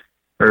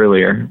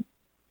earlier,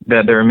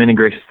 that there are many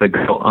graces that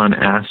go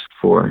unasked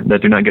for,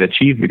 that do not get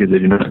achieved because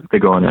they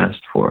go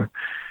unasked for.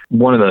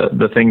 One of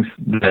the things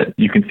that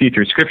you can see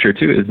through Scripture,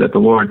 too, is that the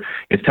Lord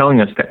is telling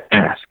us to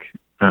ask.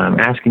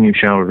 Ask and you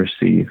shall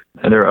receive.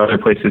 And there are other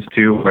places,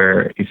 too,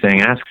 where he's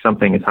saying, ask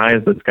something as high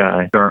as the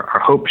sky.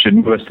 Our hope should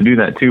move us to do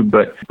that, too.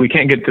 But we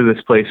can't get to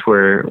this place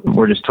where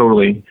we're just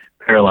totally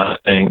paralyzed,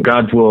 saying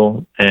God's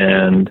will,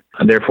 and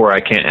therefore I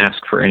can't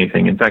ask for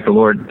anything. In fact, the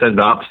Lord says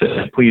the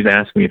opposite. Please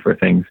ask me for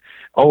things.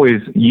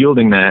 Always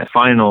yielding that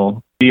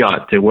final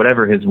fiat to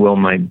whatever his will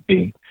might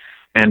be.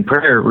 And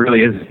prayer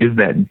really is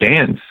that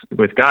dance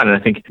with God. And I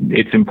think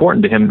it's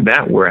important to him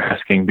that we're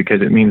asking,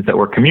 because it means that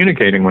we're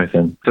communicating with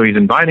him. So he's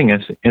inviting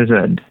us into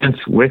that dance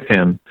with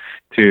him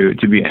to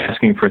be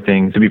asking for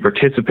things, to be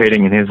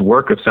participating in his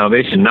work of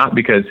salvation, not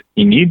because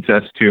he needs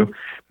us to,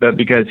 but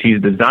because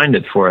he's designed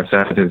it for us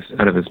out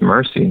of his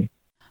mercy.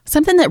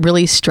 Something that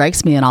really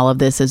strikes me in all of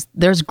this is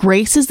there's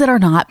graces that are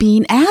not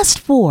being asked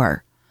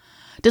for.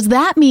 Does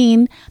that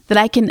mean that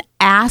I can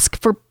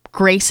ask for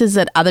graces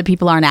that other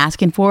people aren't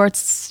asking for?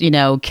 It's,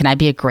 can I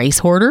be a grace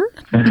hoarder?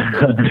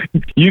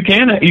 You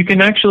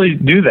can actually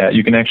do that.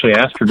 You can actually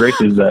ask for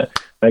graces that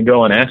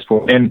go unasked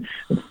for. And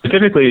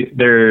specifically,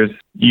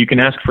 you can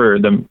ask for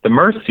the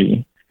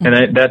mercy.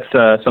 And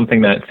that's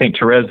something that St.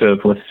 Teresa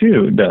of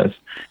Lisieux does.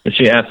 And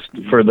she asked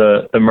for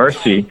the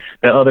mercy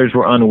that others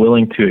were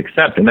unwilling to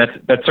accept. And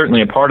that's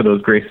certainly a part of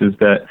those graces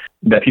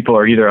that people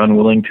are either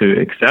unwilling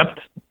to accept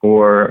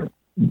or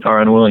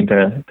are unwilling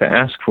to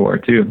ask for,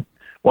 too.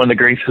 One of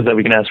the graces that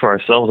we can ask for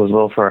ourselves as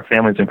well for our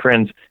families and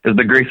friends is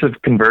the grace of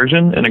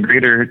conversion and a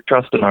greater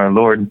trust in our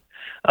Lord.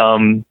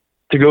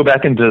 To go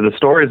back into the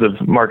stories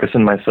of Marcus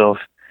and myself,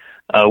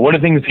 one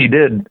of the things he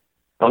did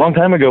a long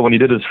time ago when he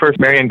did his first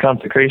Marian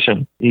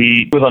consecration,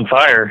 he was on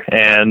fire,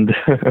 and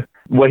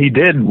what he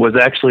did was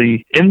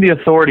actually, in the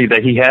authority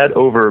that he had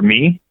over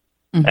me,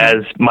 as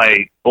my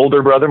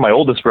older brother, my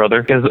oldest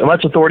brother, as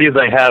much authority as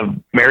I have,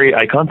 Mary,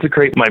 I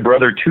consecrate my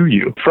brother to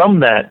you. From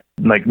that,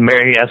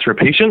 Mary asked for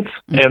patience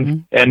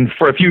and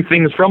for a few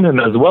things from him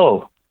as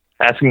well,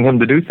 asking him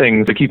to do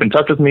things, to keep in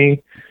touch with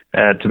me,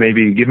 to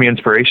maybe give me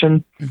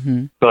inspiration.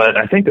 Mm-hmm. But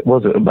I think it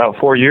was about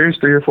 3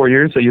 or 4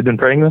 years that you've been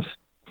praying this?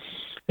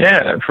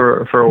 Yeah,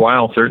 for a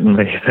while,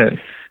 certainly.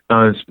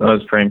 I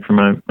was praying for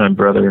my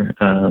brother.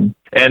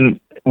 And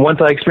once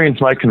I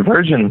experienced my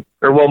conversion,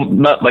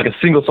 not like a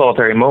single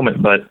solitary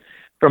moment, but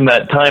from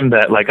that time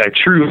that like I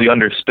truly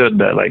understood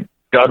that like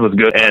God was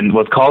good and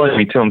was calling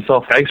me to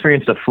himself, I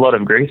experienced a flood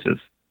of graces.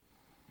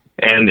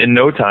 And in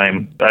no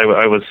time,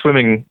 I was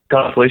swimming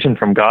consolation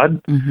from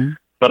God, Mm-hmm.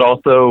 but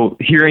also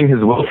hearing his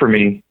will for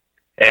me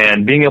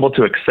and being able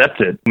to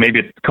accept it, maybe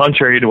it's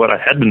contrary to what I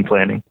had been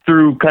planning,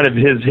 through kind of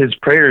his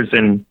prayers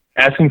and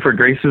asking for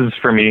graces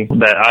for me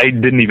that I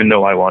didn't even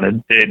know I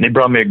wanted. It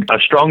brought me a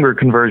stronger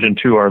conversion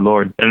to our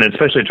Lord, and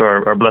especially to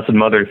our Blessed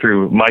Mother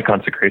through my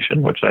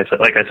consecration, which I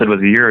said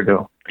was a year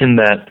ago. And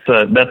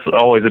that's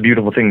always a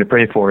beautiful thing to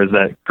pray for, is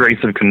that grace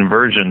of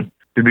conversion,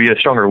 to be a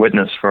stronger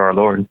witness for our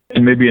Lord.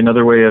 And maybe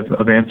another way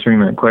of answering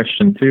that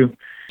question too,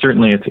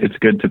 certainly it's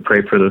good to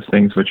pray for those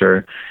things which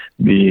are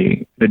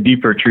the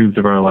deeper truths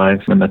of our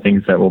lives and the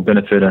things that will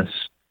benefit us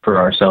for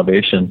our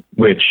salvation,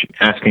 which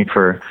asking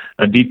for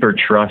a deeper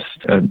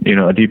trust, a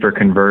deeper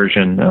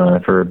conversion,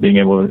 for being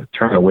able to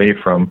turn away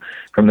from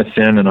the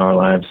sin in our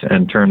lives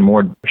and turn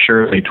more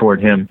surely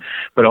toward him.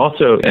 But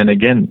also, and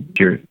again, if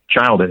your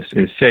child is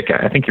sick,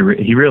 I think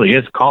he really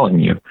is calling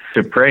you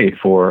to pray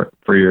for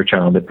your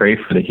child, to pray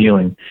for the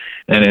healing.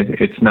 And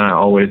it's not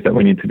always that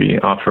we need to be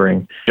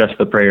offering just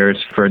the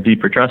prayers for a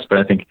deeper trust, but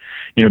I think,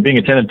 being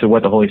attentive to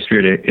what the Holy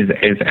Spirit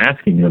is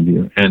asking of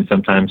you. And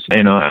sometimes,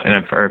 and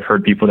I've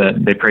heard people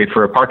that they pray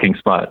for a parking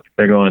spot.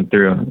 They're going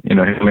through,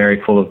 Hail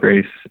Mary, full of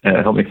grace,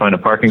 help me find a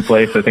parking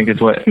place, I think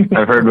is what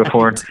I've heard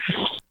before.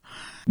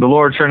 The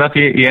Lord, sure enough,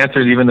 he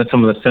answers even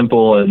some of the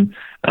simple and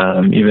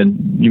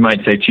even, you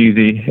might say,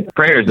 cheesy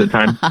prayers at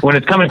times. When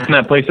it's coming from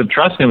that place of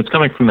trust and it's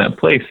coming from that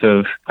place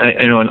of,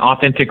 an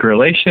authentic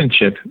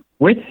relationship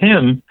with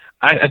him,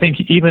 I think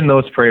even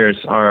those prayers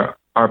are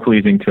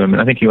pleasing to him.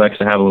 And I think he likes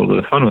to have a little bit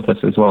of fun with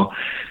us as well.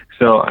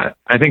 So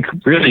I think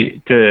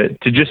really to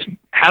just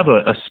have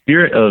a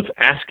spirit of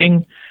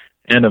asking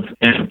and of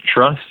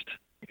trust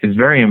is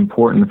very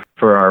important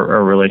for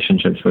our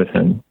relationships with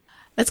him.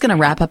 That's going to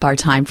wrap up our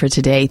time for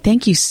today.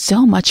 Thank you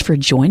so much for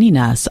joining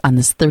us on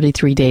this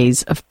 33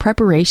 days of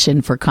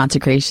preparation for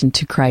consecration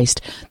to Christ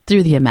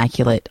through the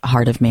Immaculate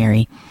Heart of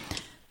Mary.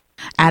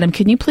 Adam,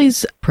 can you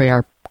please pray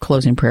our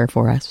closing prayer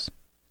for us?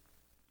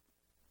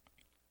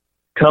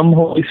 Come,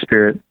 Holy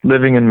Spirit,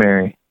 living in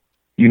Mary,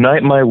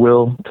 unite my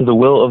will to the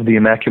will of the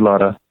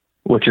Immaculata,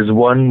 which is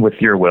one with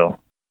your will.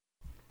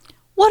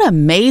 What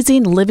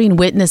amazing living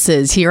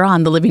witnesses here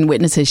on the Living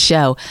Witnesses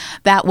show.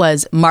 That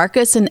was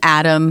Marcus and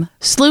Adam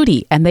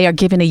Sluty, and they are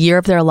giving a year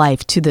of their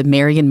life to the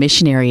Marian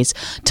Missionaries.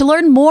 To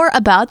learn more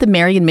about the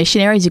Marian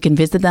Missionaries, you can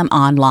visit them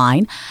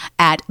online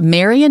at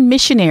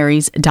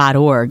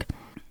marianmissionaries.org.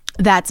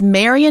 That's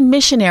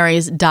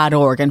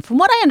marianmissionaries.org. And from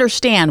what I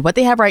understand, what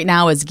they have right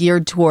now is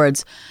geared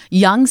towards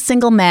young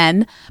single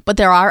men, but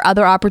there are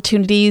other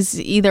opportunities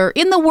either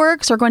in the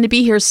works or going to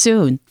be here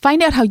soon.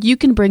 Find out how you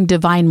can bring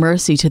divine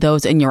mercy to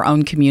those in your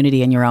own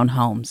community and your own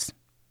homes.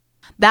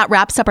 That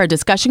wraps up our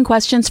discussion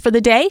questions for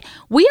the day.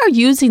 We are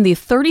using the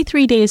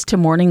 33 Days to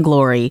Morning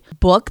Glory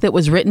book that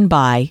was written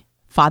by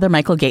Father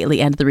Michael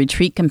Gately and the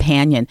Retreat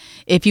Companion.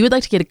 If you would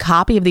like to get a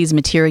copy of these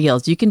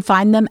materials, you can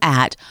find them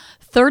at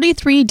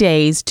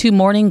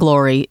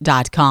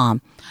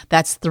 33daystomorningglory.com.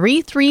 That's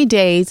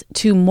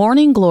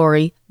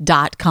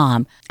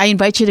 33daystomorningglory.com. I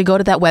invite you to go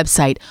to that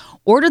website.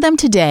 Order them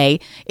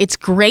today. It's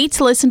great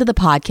to listen to the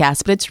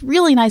podcast, but it's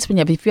really nice when you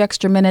have a few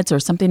extra minutes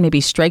or something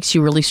maybe strikes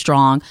you really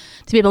strong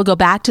to be able to go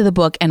back to the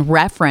book and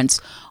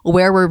reference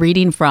where we're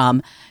reading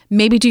from.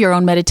 Maybe do your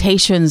own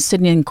meditations,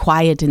 sitting in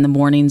quiet in the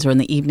mornings or in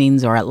the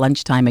evenings or at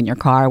lunchtime in your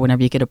car,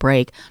 whenever you get a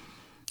break,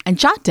 and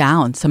jot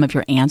down some of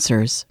your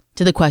answers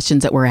to the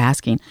questions that we're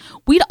asking.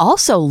 We'd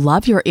also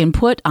love your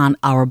input on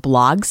our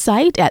blog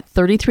site at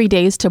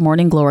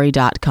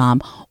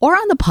 33daystomorningglory.com or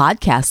on the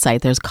podcast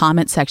site. There's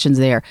comment sections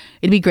there.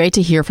 It'd be great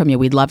to hear from you.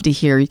 We'd love to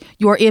hear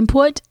your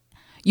input,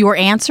 your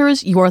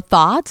answers, your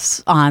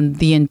thoughts on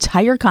the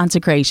entire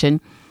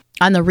consecration,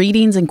 on the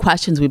readings and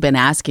questions we've been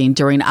asking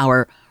during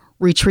our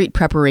retreat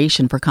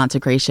preparation for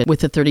consecration with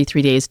the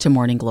 33 Days to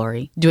Morning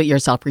Glory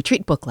Do-It-Yourself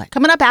Retreat booklet.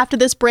 Coming up after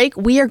this break,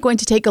 we are going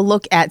to take a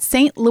look at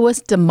St.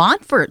 Louis de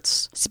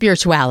Montfort's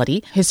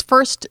spirituality. His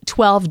first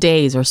 12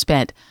 days are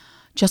spent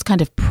just kind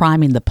of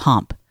priming the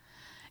pump,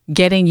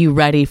 getting you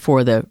ready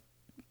for the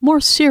more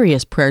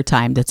serious prayer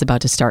time that's about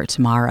to start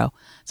tomorrow.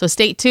 So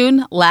stay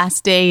tuned.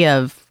 Last day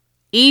of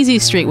Easy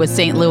Street with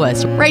St.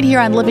 Louis, right here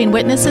on Living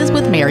Witnesses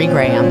with Mary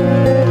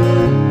Graham.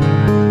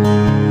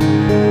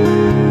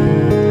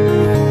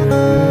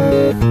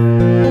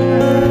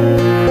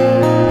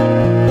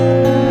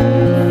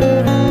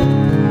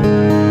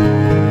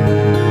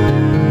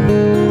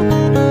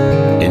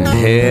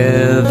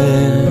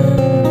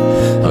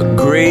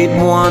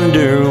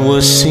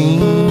 Was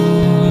seen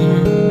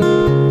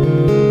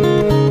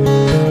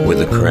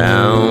with a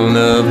crown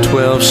of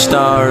 12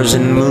 stars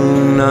and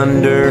moon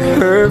under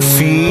her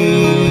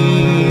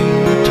feet.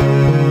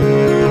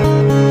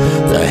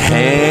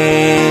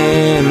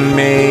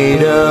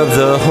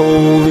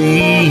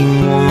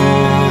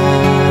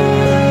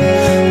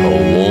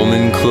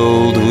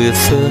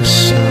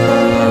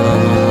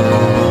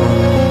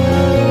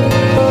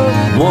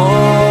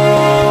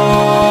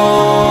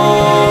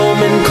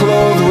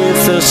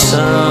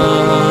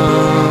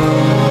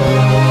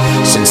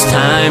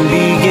 time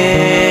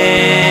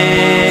began.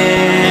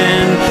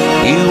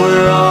 You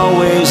were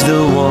always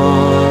the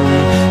one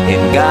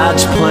in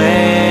God's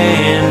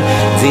plan,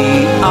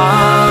 the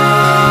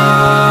ark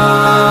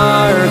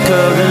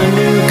of the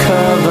new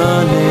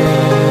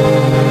covenant,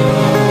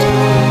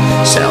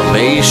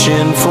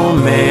 salvation for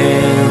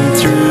man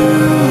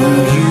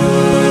through you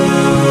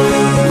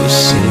was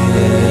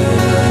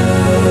sent,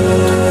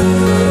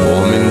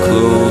 woman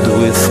clothed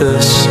with the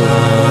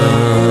sun.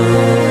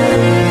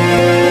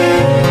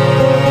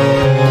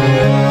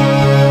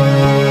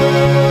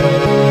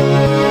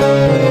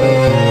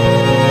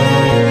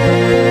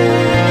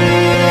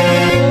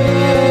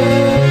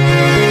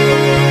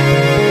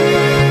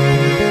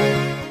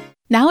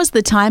 Now is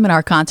the time in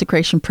our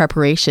consecration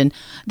preparation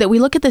that we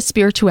look at the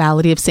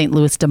spirituality of St.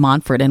 Louis de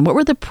Montfort and what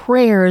were the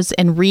prayers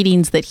and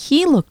readings that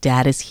he looked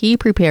at as he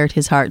prepared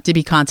his heart to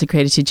be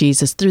consecrated to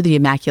Jesus through the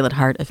Immaculate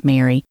Heart of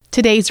Mary.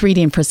 Today's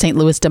reading for St.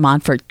 Louis de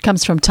Montfort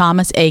comes from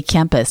Thomas A.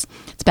 Kempis.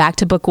 It's back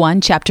to Book 1,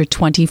 Chapter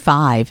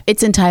 25.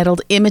 It's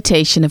entitled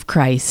Imitation of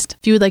Christ.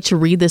 If you would like to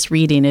read this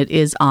reading, it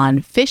is on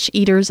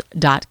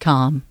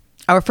fisheaters.com.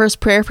 Our first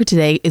prayer for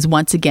today is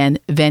once again,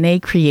 Veni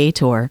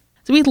Creator.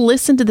 So we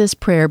listen to this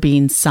prayer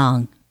being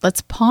sung.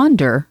 Let's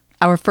ponder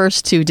our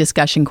first two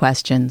discussion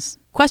questions.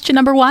 Question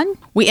number 1.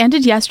 We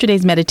ended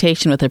yesterday's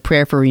meditation with a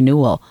prayer for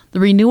renewal,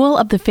 the renewal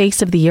of the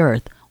face of the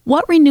earth.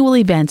 What renewal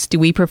events do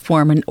we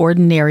perform in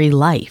ordinary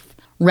life?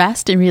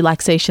 Rest and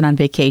relaxation on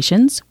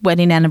vacations,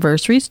 wedding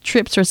anniversaries,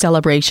 trips or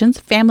celebrations,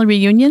 family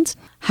reunions?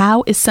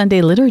 How is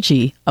Sunday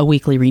liturgy a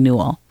weekly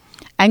renewal?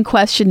 And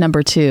question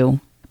number 2.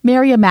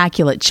 Mary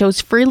Immaculate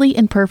chose freely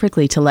and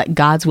perfectly to let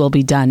God's will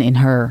be done in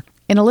her.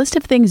 In a list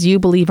of things you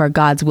believe are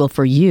God's will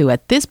for you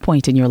at this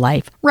point in your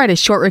life, write a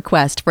short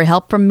request for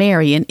help from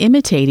Mary in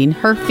imitating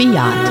her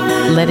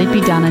fiat. Let it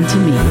be done unto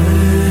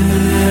me.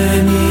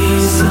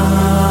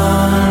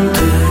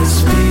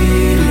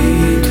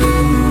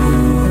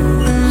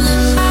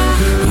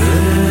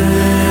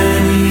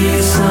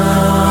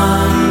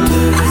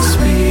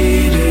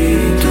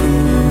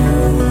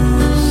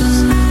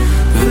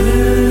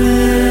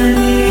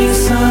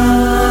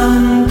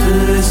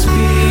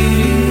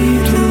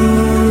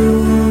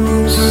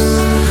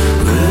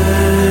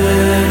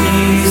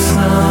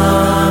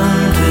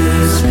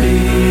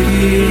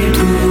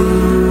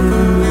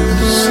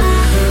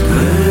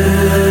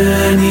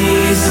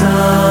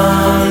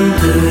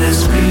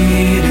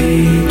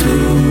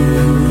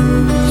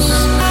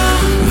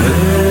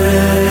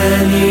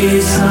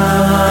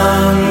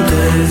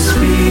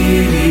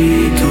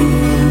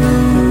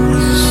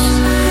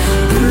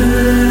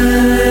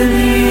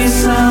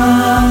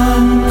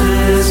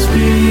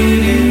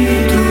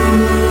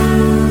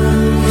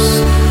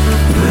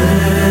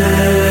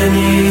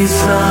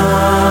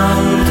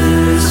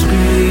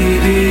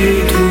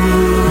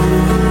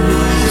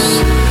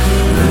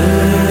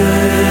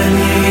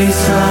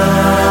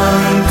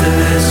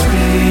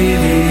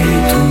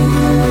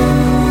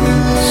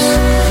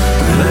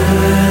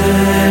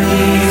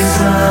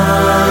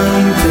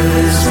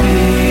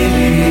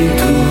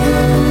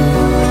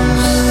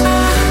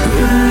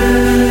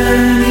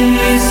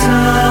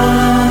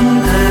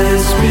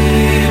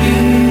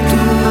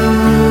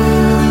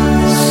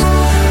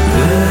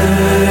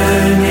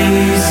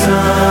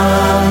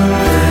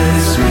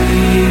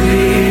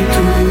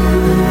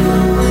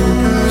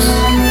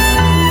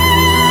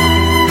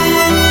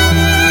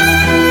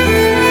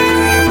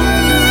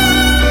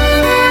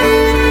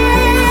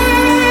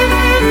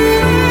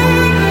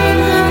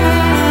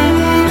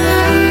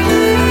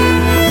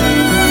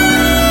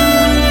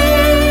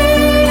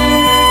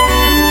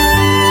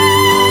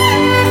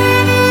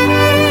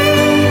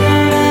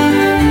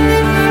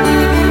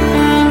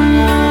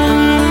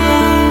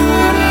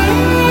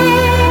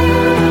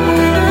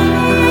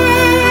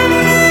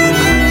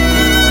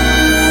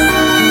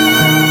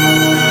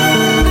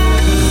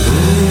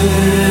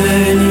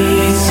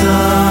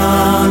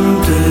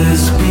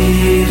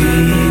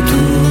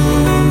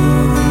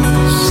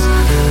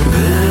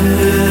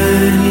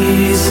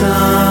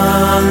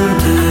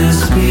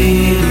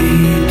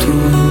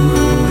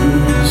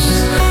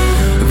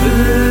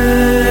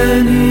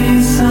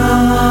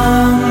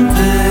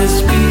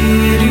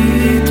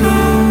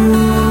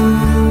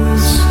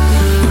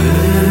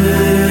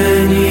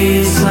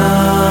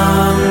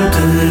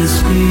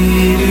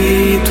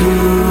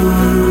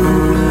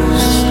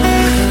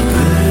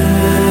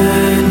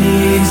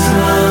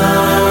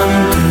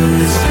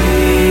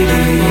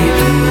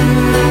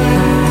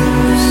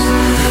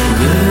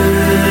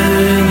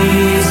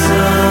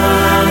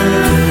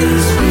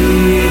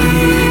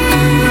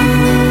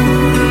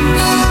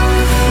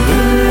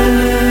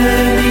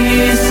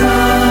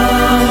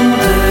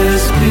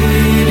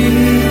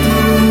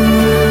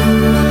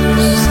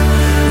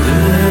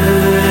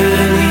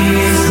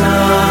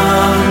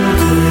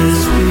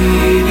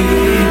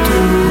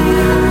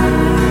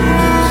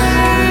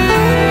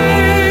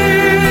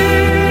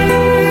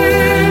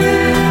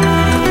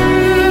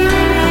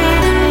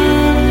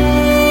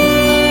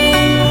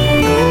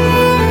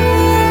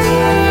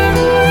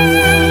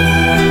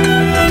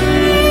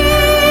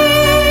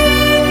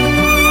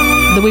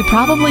 Though we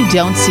probably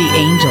don't see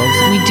angels,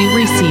 we do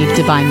receive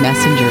divine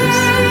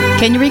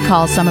messengers. Can you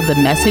recall some of the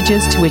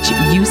messages to which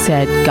you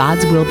said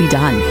God's will be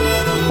done?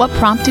 What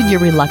prompted your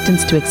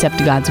reluctance to accept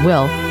God's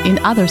will in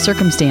other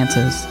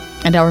circumstances?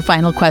 And our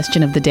final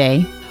question of the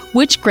day,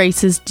 which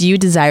graces do you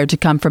desire to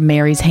come from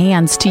Mary's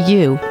hands to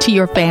you, to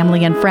your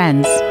family and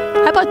friends?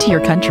 How about to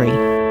your country?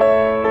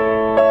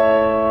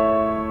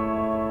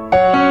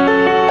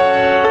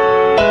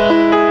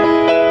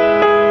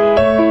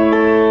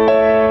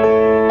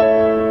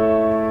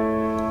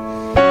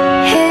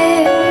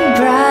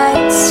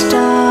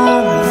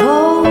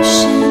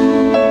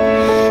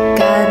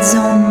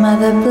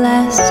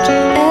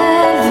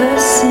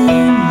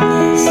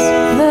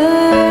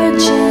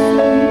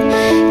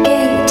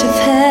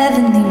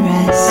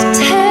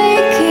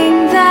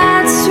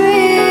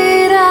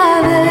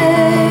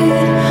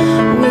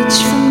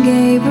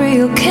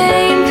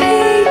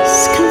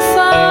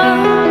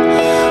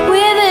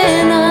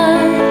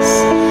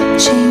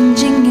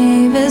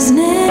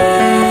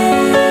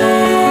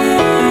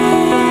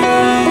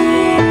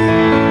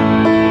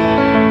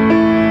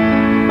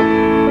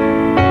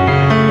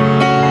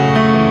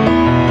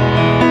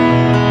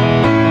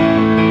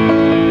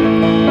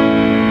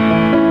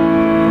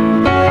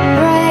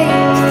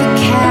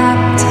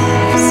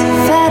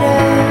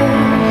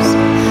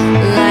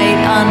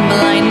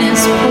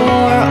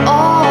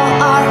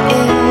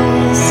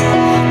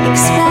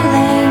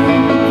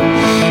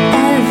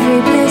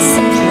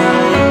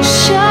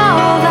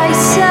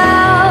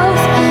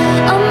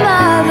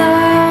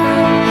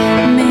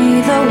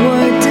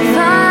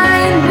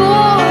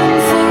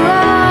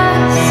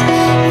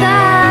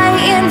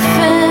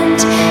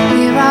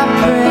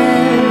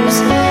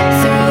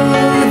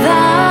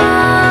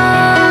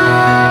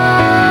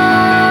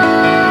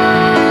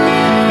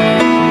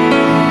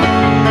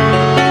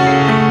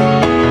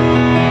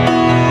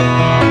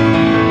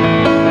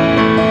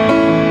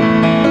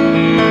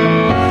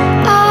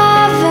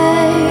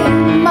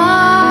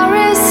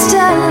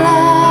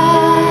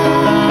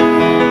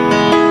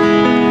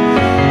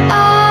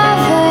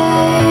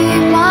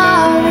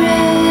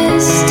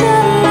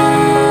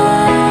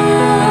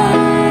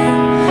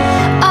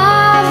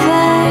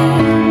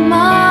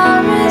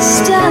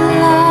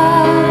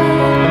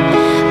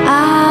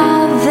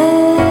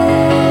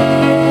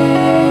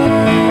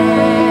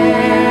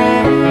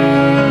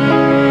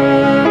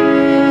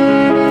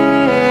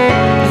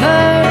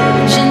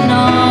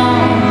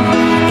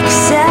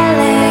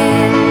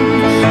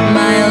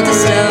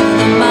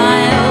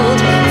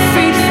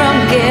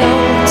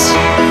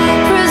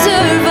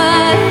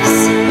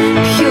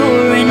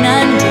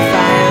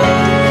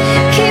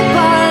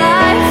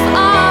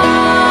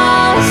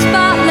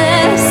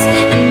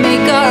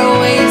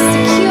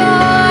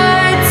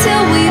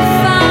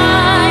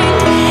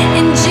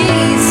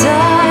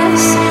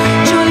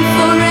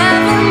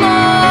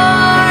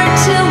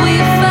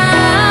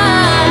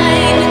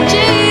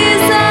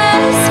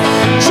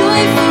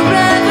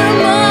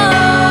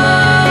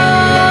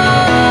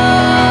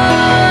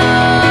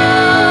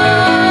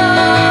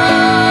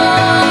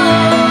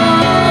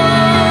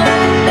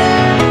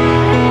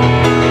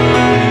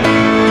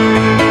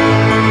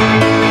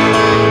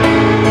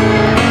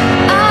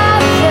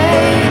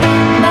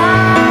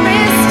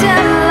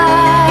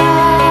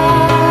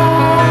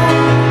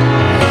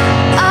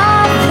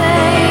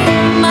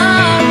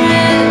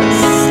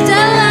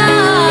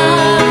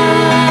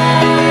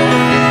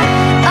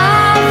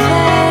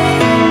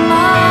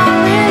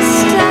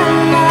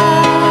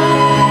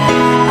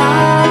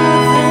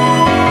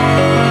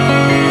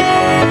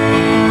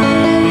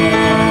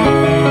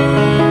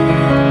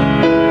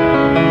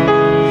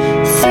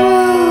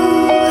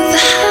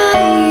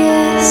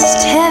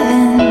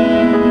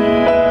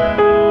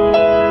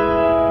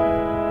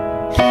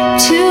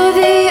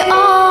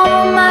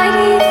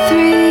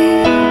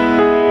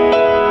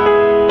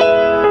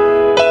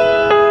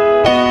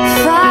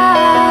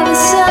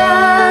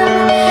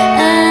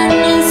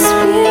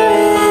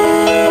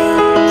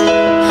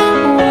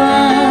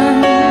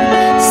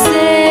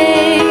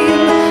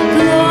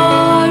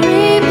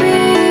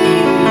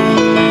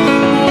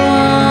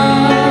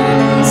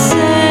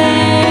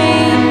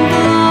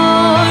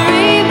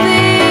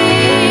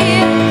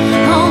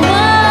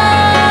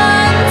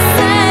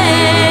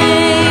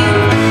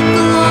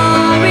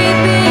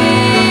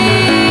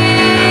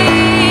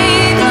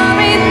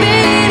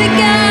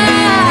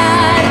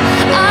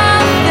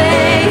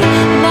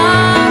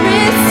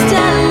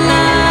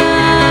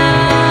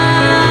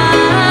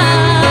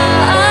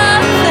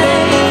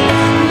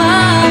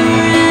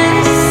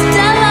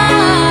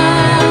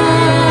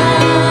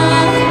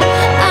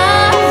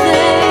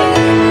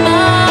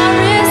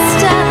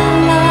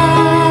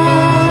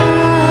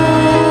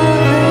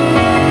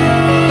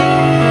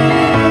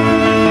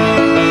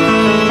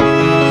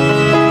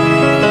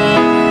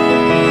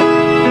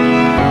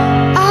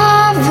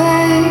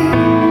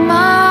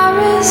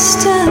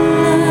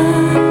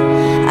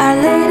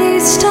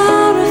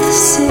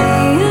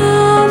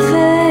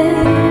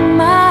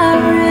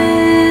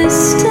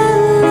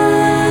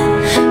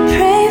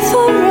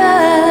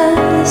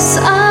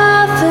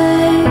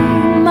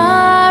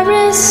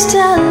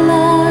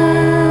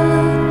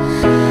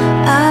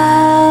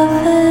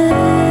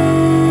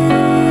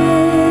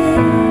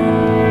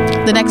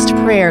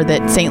 prayer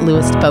that St.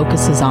 Louis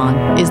focuses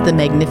on is the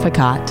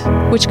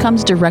Magnificat, which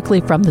comes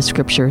directly from the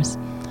Scriptures.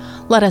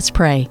 Let us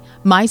pray.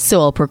 My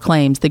soul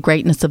proclaims the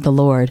greatness of the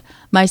Lord.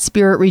 My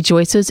spirit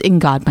rejoices in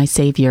God my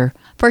Savior,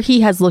 for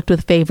he has looked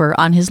with favor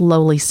on his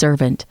lowly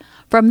servant.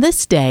 From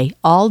this day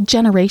all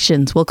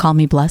generations will call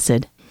me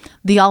blessed.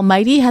 The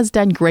Almighty has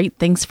done great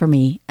things for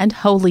me, and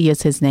holy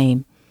is his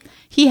name.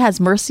 He has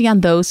mercy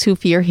on those who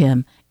fear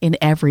him in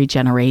every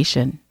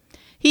generation.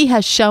 He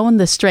has shown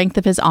the strength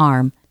of his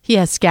arm. He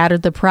has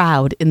scattered the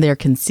proud in their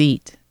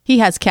conceit. He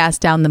has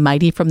cast down the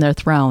mighty from their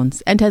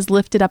thrones and has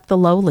lifted up the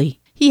lowly.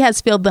 He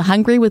has filled the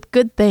hungry with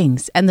good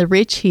things, and the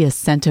rich he has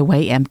sent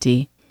away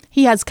empty.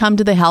 He has come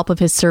to the help of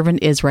his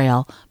servant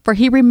Israel, for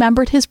he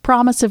remembered his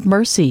promise of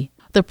mercy,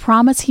 the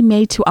promise he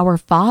made to our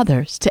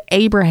fathers, to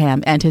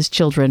Abraham and his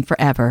children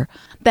forever.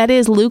 That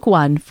is Luke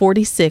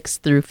 1:46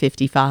 through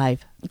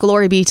 55.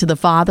 Glory be to the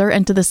Father,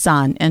 and to the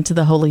Son, and to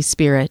the Holy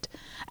Spirit,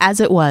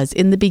 as it was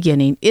in the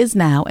beginning, is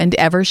now, and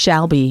ever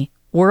shall be,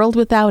 world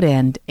without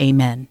end.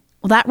 Amen.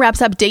 Well, that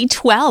wraps up day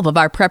 12 of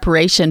our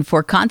preparation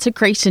for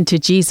consecration to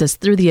Jesus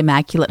through the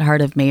Immaculate Heart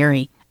of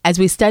Mary. As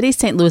we study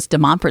St. Louis de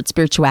Montfort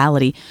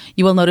spirituality,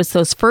 you will notice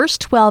those first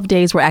 12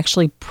 days were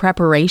actually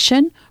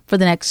preparation for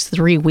the next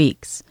 3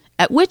 weeks,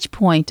 at which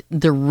point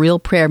the real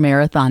prayer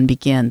marathon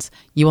begins.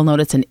 You will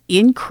notice an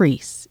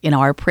increase in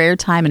our prayer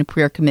time and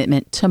prayer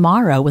commitment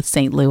tomorrow with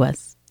St.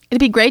 Louis.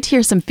 It'd be great to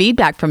hear some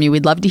feedback from you.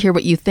 We'd love to hear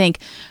what you think.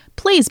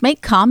 Please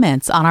make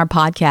comments on our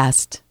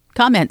podcast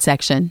comment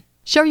section.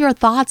 Share your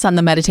thoughts on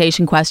the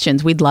meditation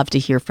questions. We'd love to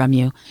hear from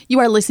you. You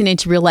are listening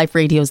to Real Life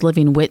Radio's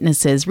Living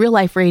Witnesses. Real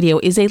Life Radio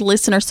is a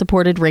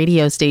listener-supported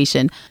radio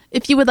station.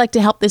 If you would like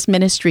to help this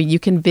ministry, you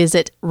can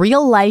visit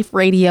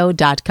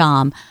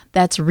realliferadio.com.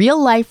 That's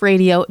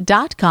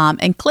realliferadio.com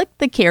and click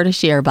the Care to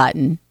Share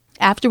button.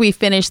 After we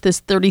finish this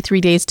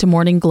 33 Days to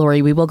Morning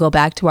Glory, we will go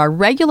back to our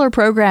regular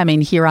programming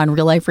here on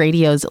Real Life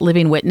Radio's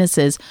Living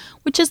Witnesses,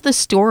 which is the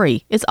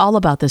story. It's all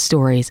about the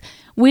stories.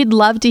 We'd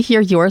love to hear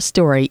your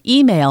story.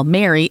 Email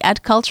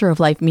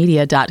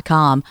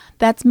mary@cultureoflifemedia.com.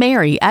 That's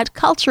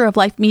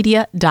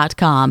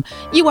mary@cultureoflifemedia.com.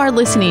 You are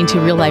listening to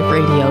Real Life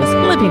Radio's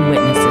Living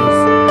Witnesses.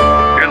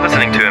 You're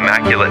listening to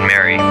Immaculate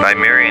Mary by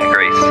Mary and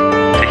Grace.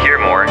 To hear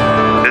more,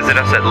 visit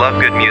us at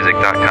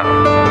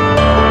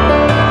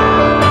lovegoodmusic.com.